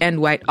Black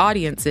and white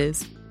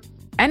audiences,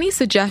 any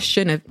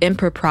suggestion of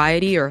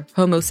impropriety or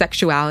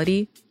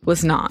homosexuality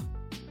was not.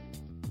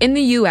 In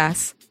the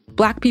U.S.,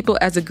 Black people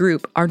as a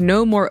group are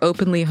no more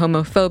openly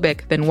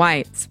homophobic than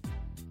whites,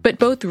 but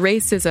both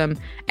racism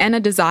and a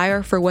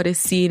desire for what is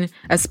seen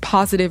as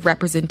positive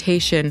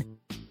representation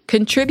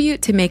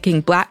contribute to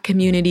making Black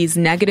communities'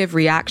 negative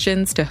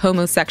reactions to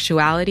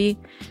homosexuality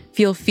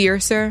feel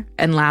fiercer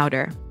and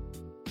louder.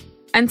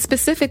 And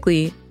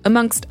specifically,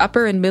 amongst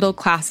upper and middle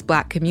class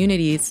Black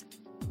communities,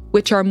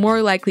 which are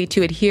more likely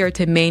to adhere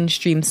to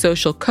mainstream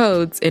social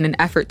codes in an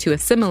effort to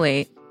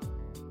assimilate,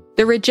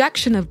 the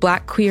rejection of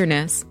Black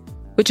queerness,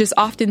 which is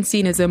often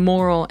seen as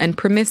immoral and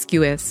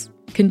promiscuous,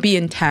 can be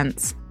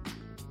intense.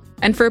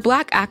 And for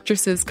Black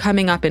actresses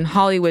coming up in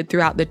Hollywood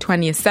throughout the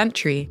 20th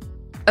century,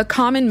 a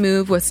common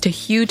move was to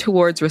hew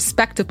towards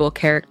respectable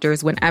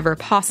characters whenever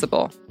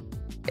possible,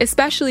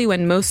 especially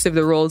when most of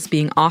the roles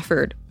being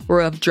offered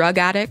were of drug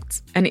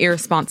addicts and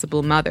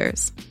irresponsible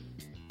mothers.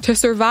 To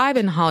survive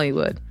in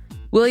Hollywood,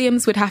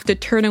 Williams would have to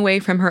turn away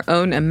from her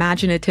own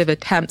imaginative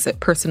attempts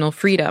at personal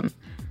freedom,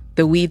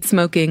 the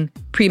weed-smoking,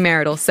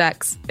 premarital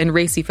sex, and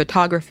racy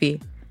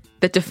photography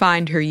that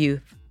defined her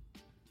youth.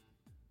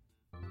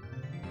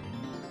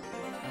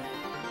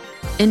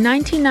 In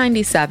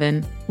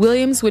 1997,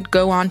 Williams would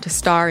go on to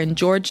star in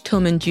George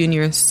Tillman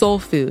Jr.'s Soul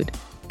Food,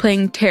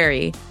 playing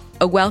Terry,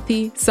 a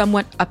wealthy,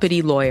 somewhat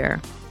uppity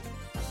lawyer.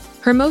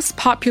 Her most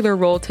popular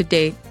role to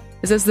date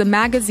is as the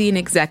magazine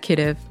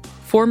executive,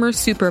 former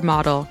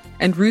supermodel,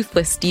 and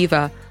ruthless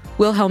diva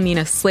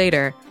Wilhelmina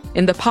Slater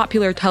in the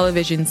popular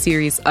television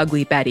series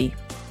Ugly Betty.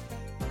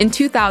 In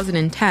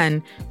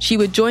 2010, she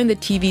would join the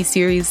TV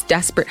series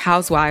Desperate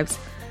Housewives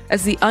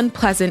as the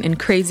unpleasant and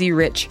crazy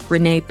rich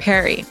Renee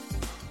Perry.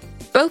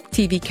 Both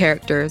TV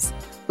characters,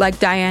 like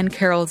Diane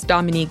Carroll's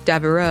Dominique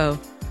Devereaux,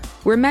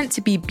 were meant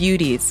to be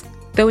beauties,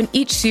 though in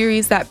each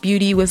series that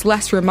beauty was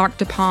less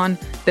remarked upon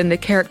than the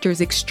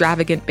character's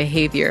extravagant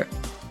behavior.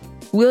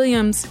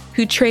 Williams,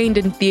 who trained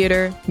in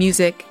theater,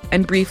 music,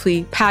 and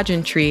briefly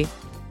pageantry,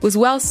 was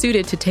well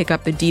suited to take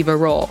up the diva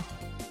role.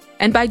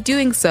 And by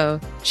doing so,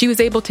 she was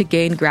able to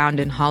gain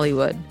ground in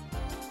Hollywood.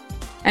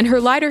 And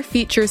her lighter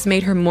features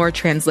made her more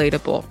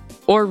translatable,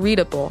 or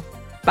readable,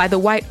 by the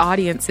white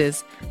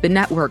audiences the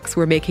networks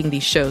were making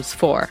these shows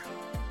for.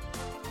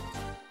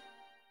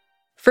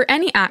 For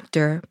any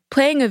actor,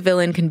 playing a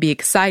villain can be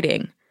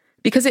exciting,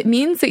 because it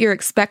means that you're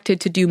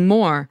expected to do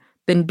more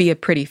than be a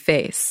pretty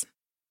face.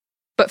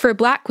 But for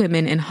Black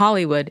women in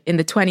Hollywood in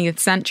the 20th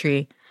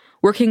century,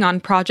 working on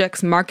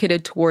projects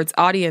marketed towards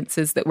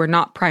audiences that were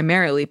not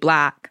primarily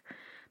Black,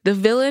 the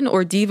villain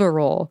or diva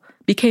role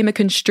became a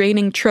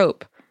constraining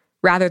trope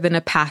rather than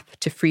a path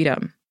to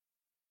freedom.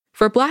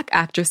 For Black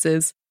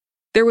actresses,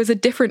 there was a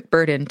different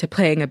burden to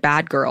playing a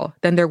bad girl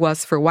than there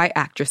was for white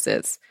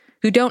actresses,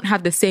 who don't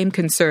have the same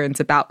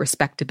concerns about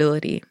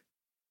respectability.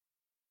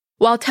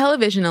 While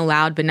television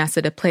allowed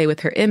Vanessa to play with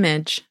her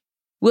image,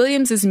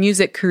 Williams's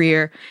music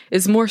career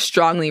is more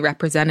strongly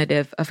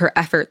representative of her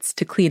efforts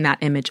to clean that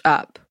image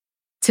up,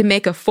 to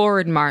make a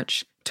forward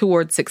march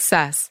toward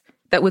success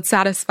that would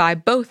satisfy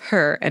both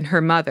her and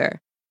her mother,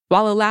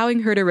 while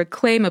allowing her to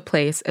reclaim a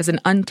place as an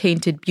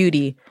untainted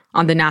beauty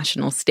on the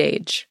national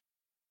stage.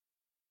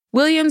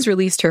 Williams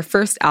released her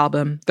first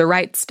album, The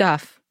Right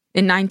Stuff,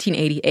 in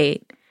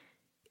 1988.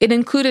 It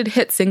included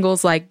hit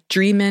singles like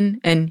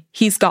Dreamin' and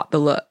He's Got the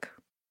Look,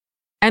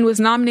 and was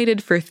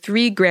nominated for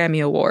 3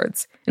 Grammy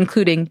Awards,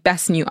 including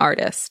Best New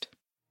Artist.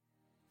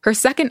 Her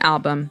second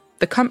album,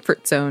 The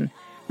Comfort Zone,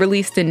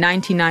 released in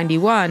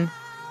 1991,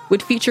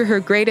 would feature her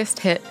greatest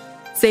hit,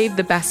 Save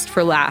the Best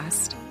for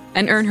Last,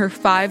 and earn her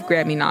 5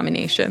 Grammy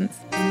nominations.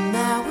 And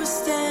now we're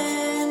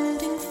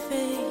standing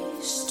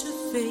face to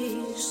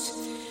face.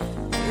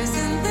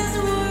 Isn't this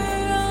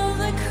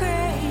world a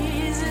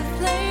crazy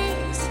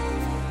place?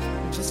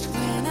 Just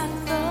when I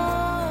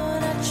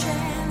thought a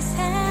chance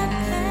had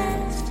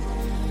passed,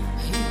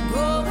 you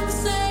go and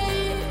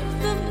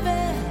save the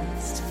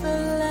best for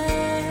last.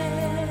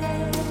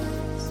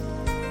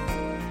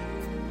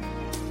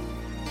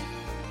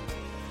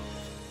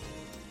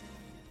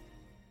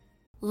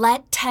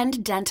 Let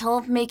Tend Dental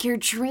make your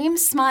dream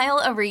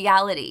smile a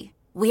reality.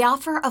 We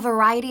offer a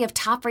variety of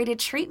top-rated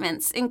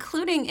treatments,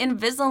 including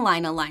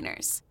Invisalign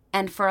aligners.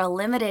 And for a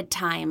limited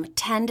time,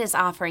 Tend is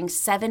offering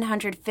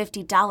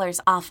 $750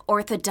 off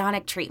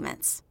orthodontic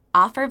treatments.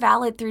 Offer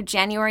valid through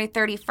January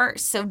 31st,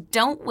 so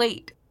don't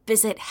wait.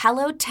 Visit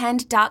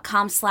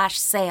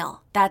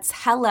hellotend.com/sale. That's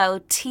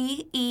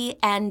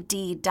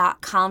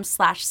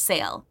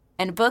hellotend.com/sale.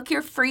 And book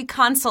your free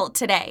consult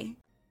today.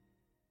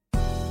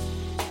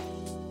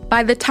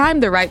 By the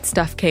time The Right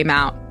Stuff came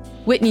out,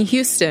 Whitney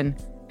Houston,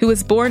 who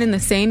was born in the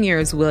same year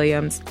as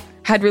Williams,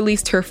 had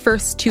released her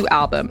first 2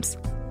 albums,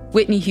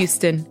 Whitney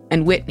Houston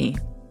and Whitney,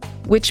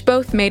 which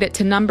both made it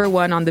to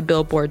 #1 on the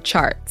Billboard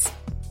charts.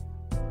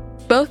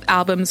 Both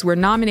albums were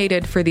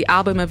nominated for the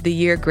Album of the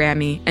Year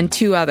Grammy and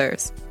 2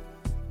 others.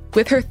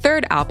 With her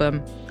third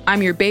album,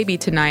 I'm Your Baby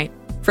Tonight,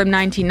 from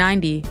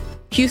 1990,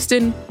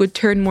 Houston would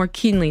turn more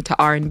keenly to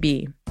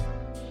R&B.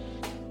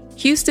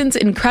 Houston's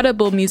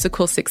incredible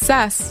musical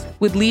success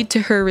would lead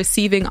to her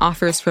receiving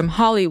offers from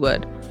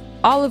Hollywood,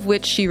 all of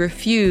which she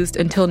refused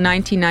until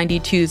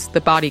 1992's The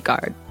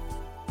Bodyguard.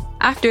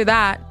 After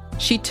that,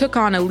 she took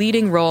on a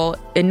leading role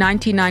in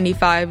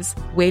 1995's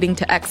Waiting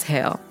to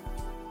Exhale.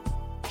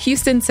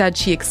 Houston said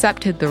she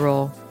accepted the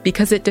role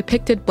because it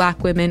depicted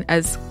Black women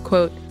as,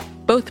 quote,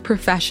 both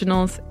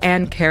professionals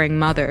and caring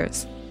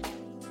mothers.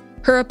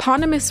 Her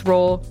eponymous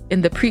role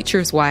in The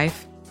Preacher's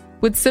Wife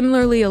would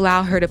similarly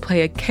allow her to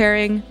play a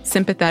caring,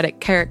 sympathetic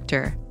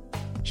character.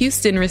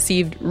 Houston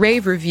received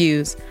rave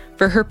reviews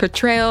for her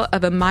portrayal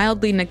of a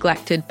mildly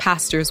neglected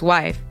pastor's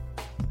wife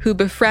who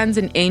befriends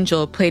an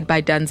angel played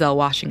by Denzel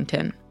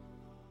Washington.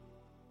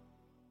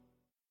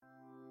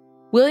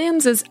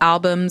 Williams's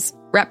albums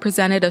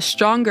represented a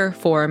stronger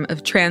form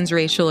of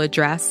transracial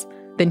address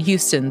than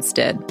Houston's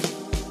did.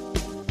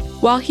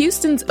 While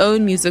Houston's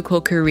own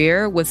musical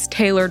career was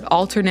tailored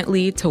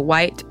alternately to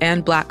white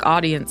and Black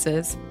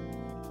audiences,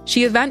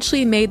 she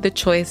eventually made the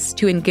choice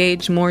to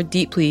engage more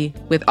deeply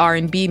with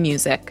R&B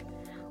music,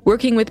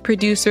 working with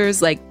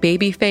producers like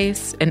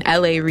Babyface and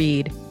L.A.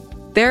 Reid,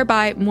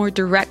 thereby more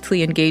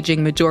directly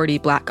engaging majority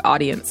Black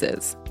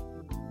audiences.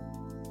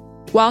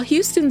 While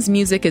Houston's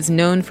music is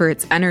known for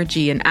its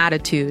energy and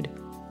attitude,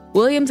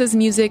 Williams's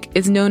music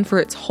is known for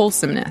its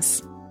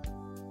wholesomeness.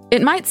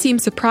 It might seem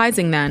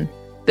surprising, then,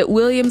 that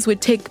Williams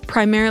would take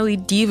primarily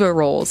diva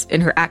roles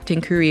in her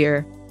acting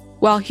career,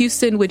 while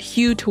Houston would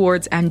hew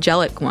towards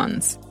angelic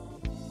ones.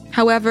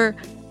 However,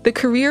 the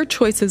career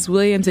choices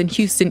Williams and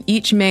Houston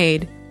each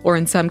made, or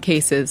in some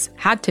cases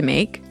had to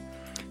make,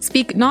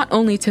 speak not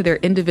only to their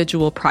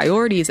individual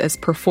priorities as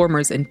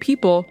performers and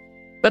people,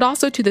 but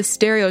also to the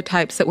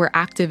stereotypes that were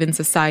active in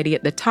society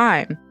at the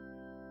time,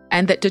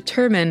 and that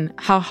determine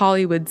how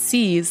Hollywood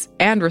sees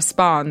and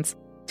responds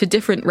to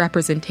different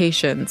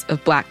representations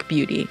of Black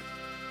beauty.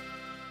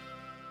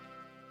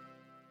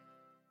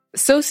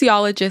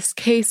 Sociologist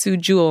Kay Sue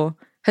Jewell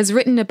has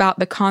written about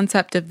the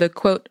concept of the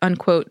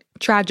quote-unquote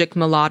tragic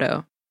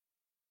mulatto,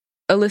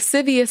 a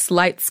lascivious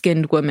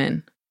light-skinned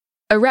woman,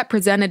 a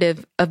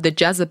representative of the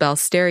Jezebel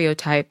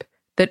stereotype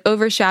that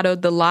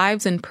overshadowed the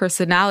lives and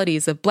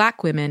personalities of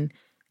Black women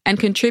and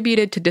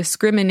contributed to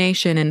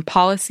discrimination in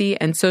policy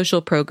and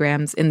social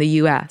programs in the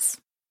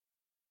U.S.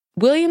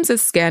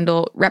 Williams's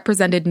scandal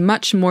represented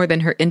much more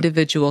than her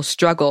individual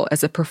struggle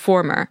as a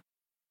performer.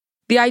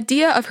 The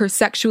idea of her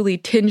sexually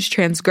tinged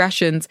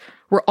transgressions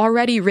were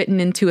already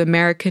written into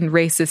American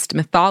racist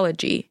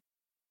mythology,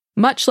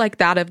 much like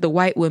that of the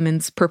white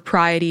woman's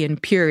propriety and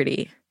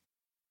purity.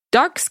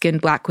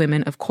 Dark-skinned Black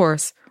women, of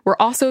course,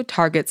 were also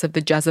targets of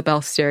the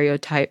Jezebel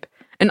stereotype,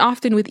 and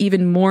often with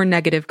even more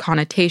negative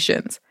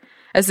connotations,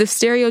 as the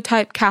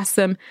stereotype casts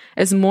them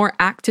as more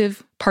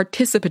active,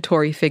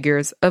 participatory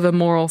figures of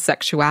immoral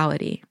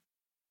sexuality.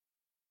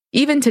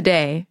 Even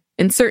today,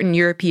 in certain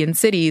European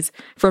cities,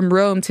 from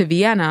Rome to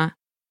Vienna,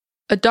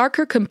 a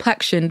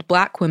darker-complexioned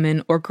Black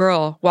woman or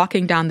girl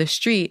walking down the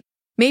street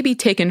may be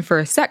taken for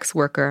a sex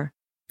worker,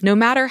 no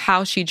matter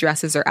how she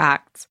dresses or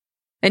acts,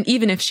 and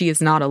even if she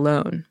is not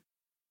alone.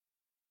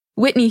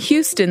 Whitney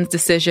Houston's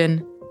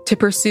decision to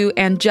pursue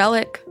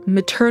angelic,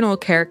 maternal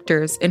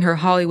characters in her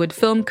Hollywood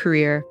film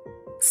career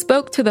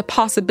spoke to the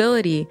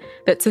possibility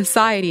that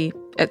society,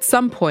 at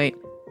some point,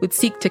 would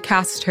seek to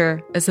cast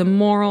her as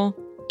immoral,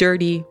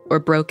 dirty, or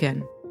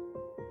broken.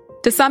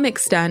 To some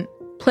extent,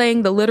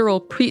 playing the literal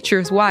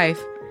preacher's wife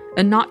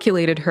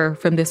inoculated her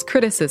from this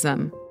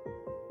criticism.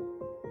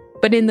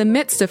 But in the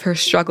midst of her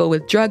struggle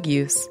with drug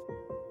use,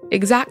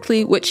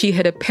 exactly what she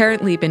had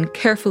apparently been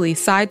carefully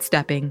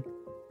sidestepping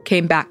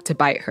came back to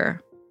bite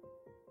her.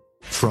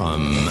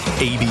 From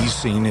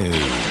ABC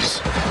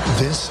News,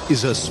 this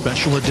is a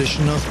special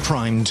edition of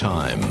Prime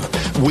Time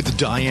with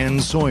Diane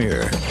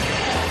Sawyer.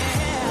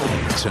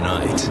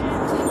 Tonight,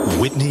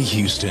 Whitney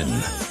Houston.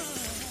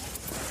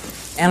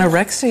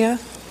 Anorexia?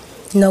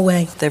 No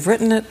way. They've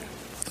written it.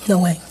 No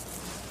way.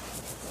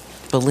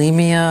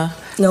 Bulimia?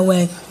 No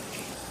way.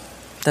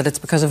 That it's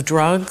because of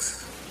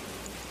drugs?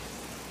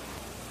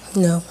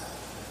 No.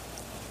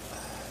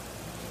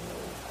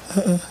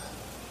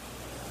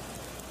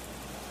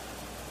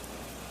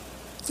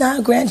 Now,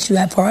 I grant you,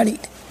 I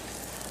partied.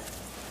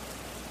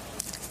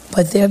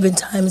 But there have been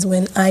times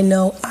when I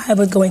know I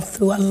was going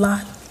through a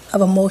lot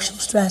of emotional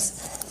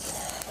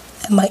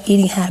stress, and my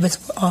eating habits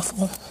were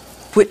awful.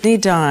 Whitney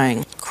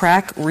dying.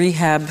 Crack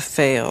rehab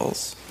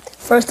fails.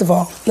 First of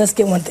all, let's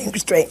get one thing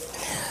straight.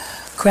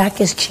 Crack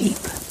is cheap.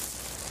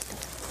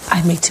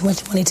 I make too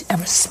much money to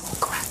ever smoke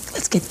crack.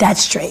 Let's get that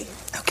straight,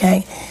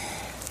 okay?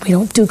 We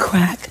don't do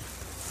crack.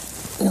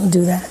 We don't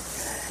do that.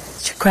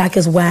 Crack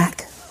is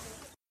whack.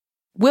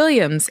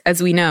 Williams,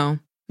 as we know,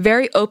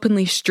 very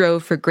openly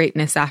strove for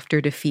greatness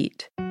after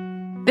defeat.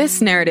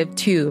 This narrative,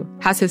 too,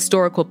 has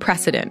historical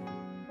precedent.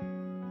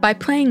 By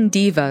playing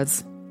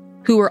divas,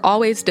 who were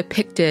always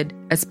depicted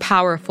as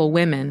powerful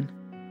women,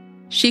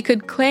 she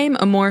could claim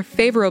a more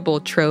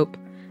favorable trope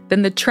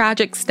than the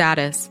tragic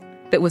status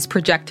that was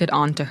projected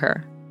onto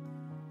her.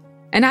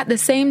 And at the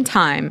same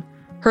time,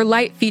 her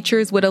light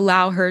features would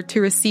allow her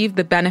to receive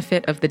the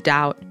benefit of the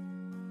doubt,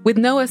 with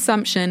no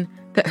assumption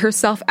that her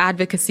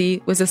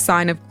self-advocacy was a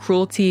sign of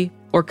cruelty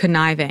or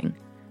conniving.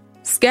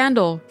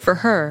 Scandal, for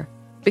her,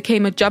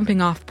 became a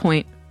jumping-off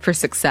point for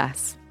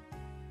success.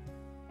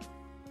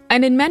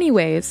 And in many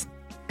ways,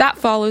 that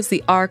follows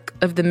the arc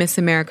of the Miss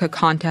America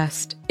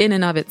contest in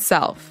and of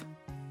itself.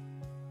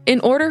 In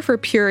order for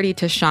purity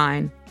to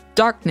shine,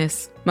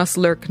 darkness must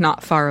lurk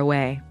not far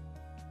away.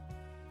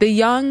 The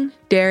young,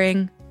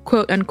 daring,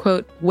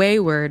 quote-unquote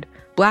wayward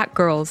Black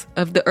girls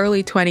of the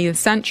early 20th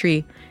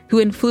century who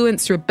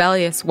influenced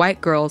rebellious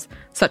white girls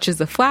such as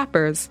the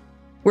Flappers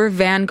were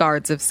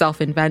vanguards of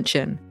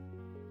self-invention.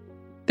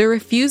 The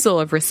refusal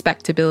of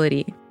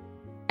respectability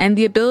and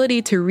the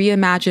ability to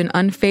reimagine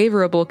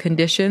unfavorable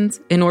conditions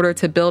in order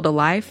to build a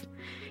life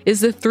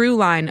is the through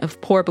line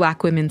of poor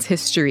Black women's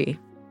history.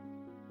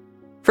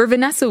 For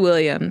Vanessa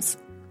Williams,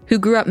 who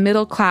grew up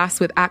middle class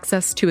with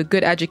access to a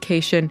good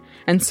education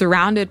and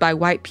surrounded by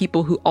white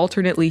people who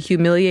alternately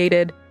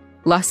humiliated,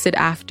 lusted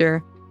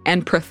after,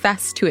 and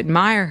professed to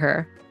admire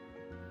her,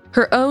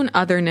 her own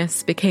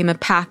otherness became a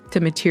path to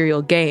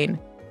material gain,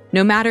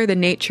 no matter the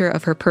nature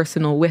of her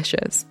personal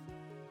wishes.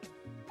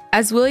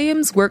 As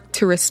Williams worked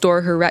to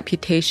restore her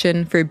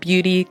reputation for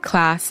beauty,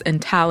 class,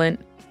 and talent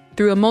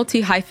through a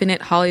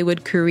multi-hyphenate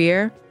Hollywood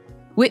career,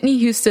 Whitney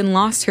Houston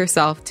lost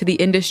herself to the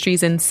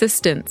industry's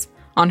insistence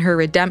on her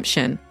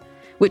redemption,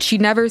 which she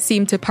never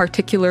seemed to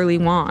particularly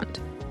want.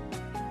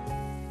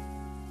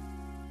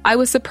 I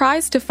was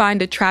surprised to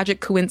find a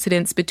tragic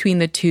coincidence between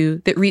the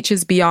two that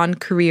reaches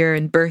beyond career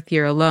and birth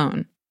year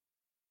alone.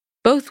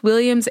 Both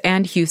Williams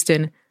and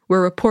Houston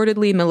were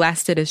reportedly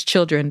molested as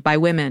children by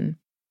women.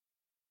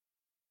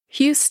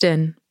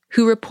 Houston,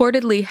 who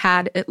reportedly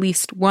had at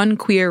least one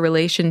queer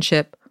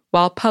relationship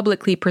while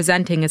publicly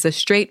presenting as a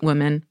straight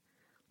woman,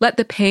 let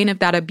the pain of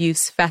that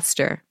abuse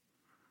fester.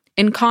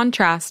 In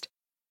contrast,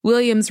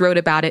 Williams wrote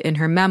about it in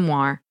her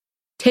memoir,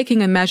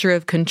 taking a measure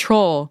of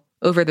control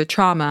over the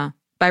trauma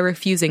by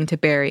refusing to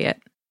bury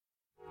it.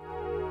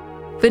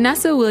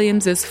 Vanessa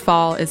Williams'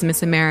 fall as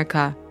Miss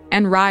America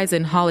and rise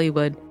in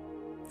Hollywood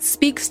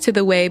speaks to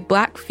the way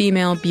Black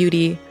female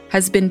beauty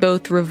has been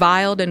both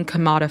reviled and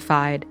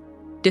commodified,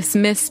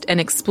 dismissed and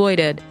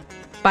exploited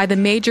by the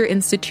major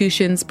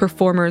institutions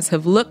performers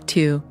have looked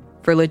to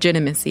for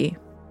legitimacy.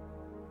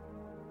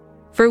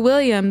 For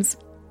Williams,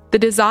 the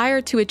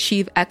desire to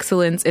achieve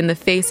excellence in the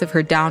face of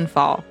her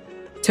downfall,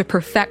 to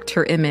perfect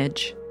her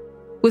image,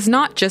 was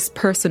not just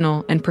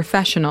personal and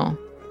professional,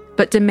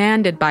 but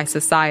demanded by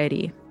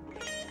society.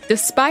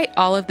 Despite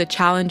all of the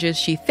challenges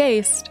she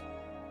faced,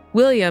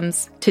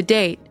 Williams, to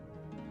date,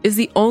 is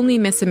the only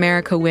Miss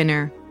America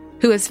winner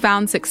who has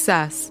found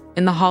success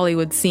in the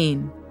Hollywood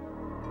scene,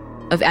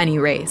 of any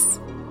race.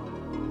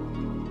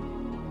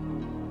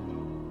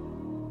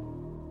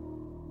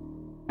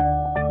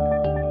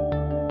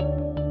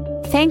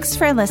 Thanks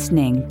for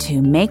listening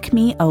to Make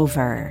Me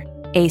Over,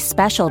 a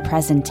special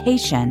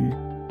presentation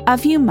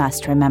of You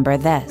Must Remember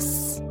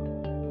This.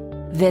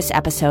 This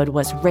episode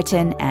was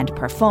written and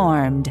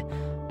performed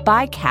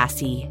by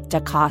Cassie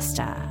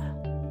DaCosta.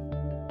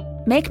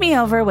 Make Me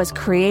Over was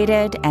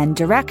created and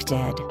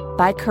directed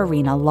by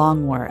Karina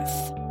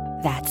Longworth.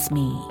 That's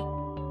me.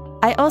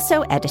 I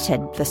also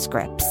edited the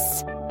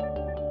scripts.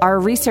 Our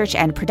research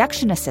and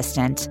production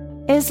assistant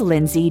is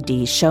Lindsay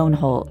D.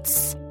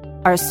 Schoenholtz.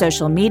 Our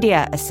social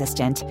media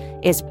assistant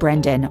is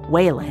Brendan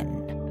Whalen.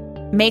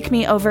 Make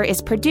Me Over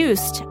is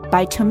produced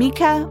by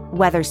Tomika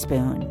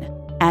Weatherspoon,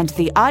 and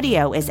the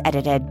audio is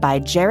edited by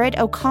Jared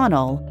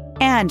O'Connell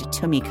and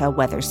Tomika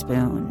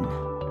Weatherspoon.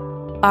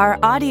 Our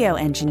audio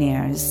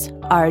engineers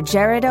are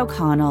Jared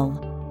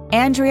O'Connell,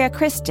 Andrea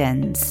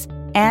Christens,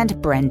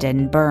 and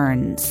Brendan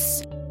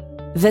Burns.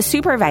 The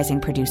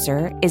supervising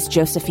producer is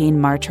Josephine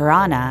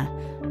Martirana,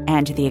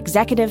 and the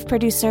executive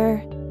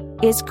producer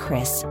is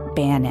Chris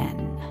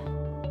Bannon.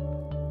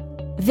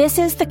 This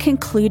is the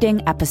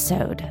concluding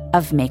episode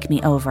of Make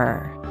Me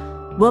Over.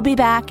 We'll be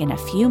back in a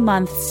few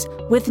months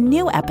with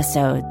new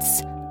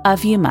episodes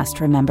of You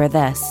Must Remember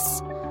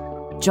This.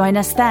 Join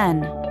us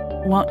then,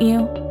 won't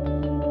you?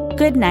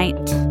 Good night.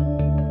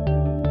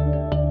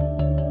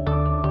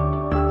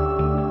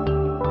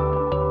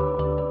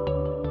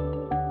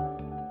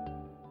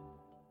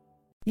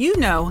 You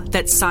know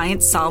that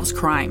science solves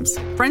crimes.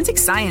 Forensic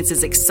science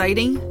is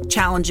exciting,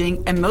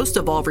 challenging, and most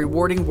of all,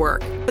 rewarding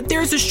work. But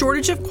there's a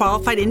shortage of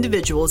qualified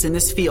individuals in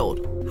this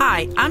field.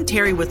 Hi, I'm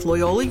Terry with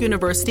Loyola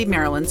University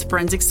Maryland's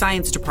Forensic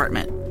Science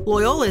Department.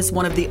 Loyola is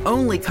one of the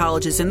only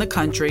colleges in the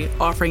country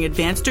offering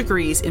advanced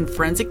degrees in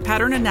forensic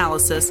pattern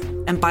analysis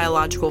and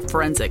biological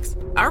forensics.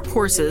 Our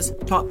courses,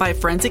 taught by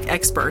forensic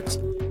experts,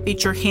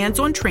 feature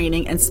hands-on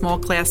training and small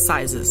class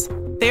sizes.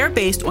 They are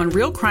based on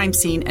real crime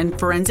scene and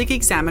forensic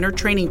examiner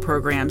training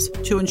programs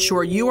to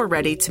ensure you are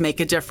ready to make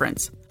a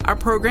difference. Our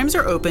programs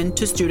are open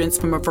to students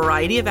from a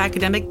variety of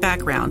academic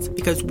backgrounds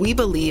because we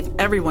believe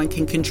everyone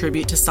can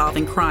contribute to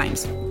solving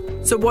crimes.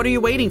 So what are you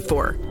waiting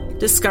for?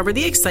 Discover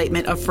the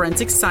excitement of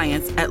forensic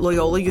science at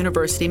Loyola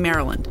University,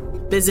 Maryland.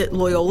 Visit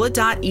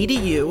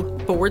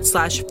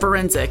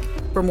loyola.edu/forensic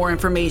for more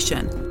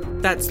information.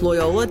 That's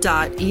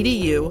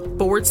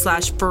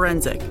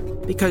loyola.edu/forensic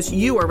because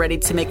you are ready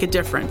to make a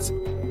difference.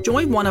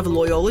 Join one of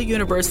Loyola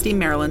University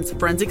Maryland's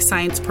forensic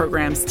science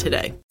programs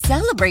today.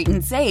 Celebrate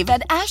and save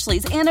at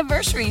Ashley's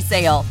Anniversary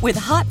Sale. With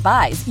Hot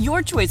Buys,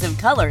 your choice of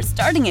colors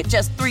starting at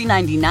just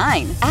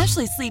 $3.99.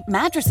 Ashley Sleep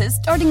mattresses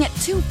starting at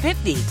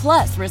 $2.50.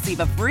 Plus, receive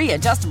a free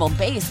adjustable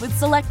base with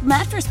select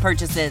mattress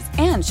purchases.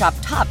 And shop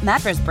top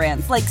mattress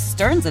brands like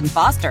Stearns &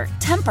 Foster,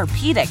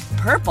 Tempur-Pedic,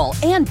 Purple,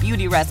 and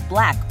Beautyrest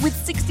Black with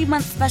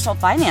 60-month special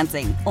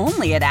financing.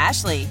 Only at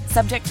Ashley.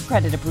 Subject to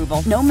credit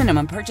approval. No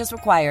minimum purchase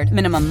required.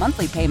 Minimum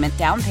monthly payment,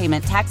 down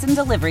payment, tax, and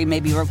delivery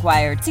may be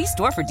required. See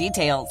store for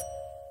details.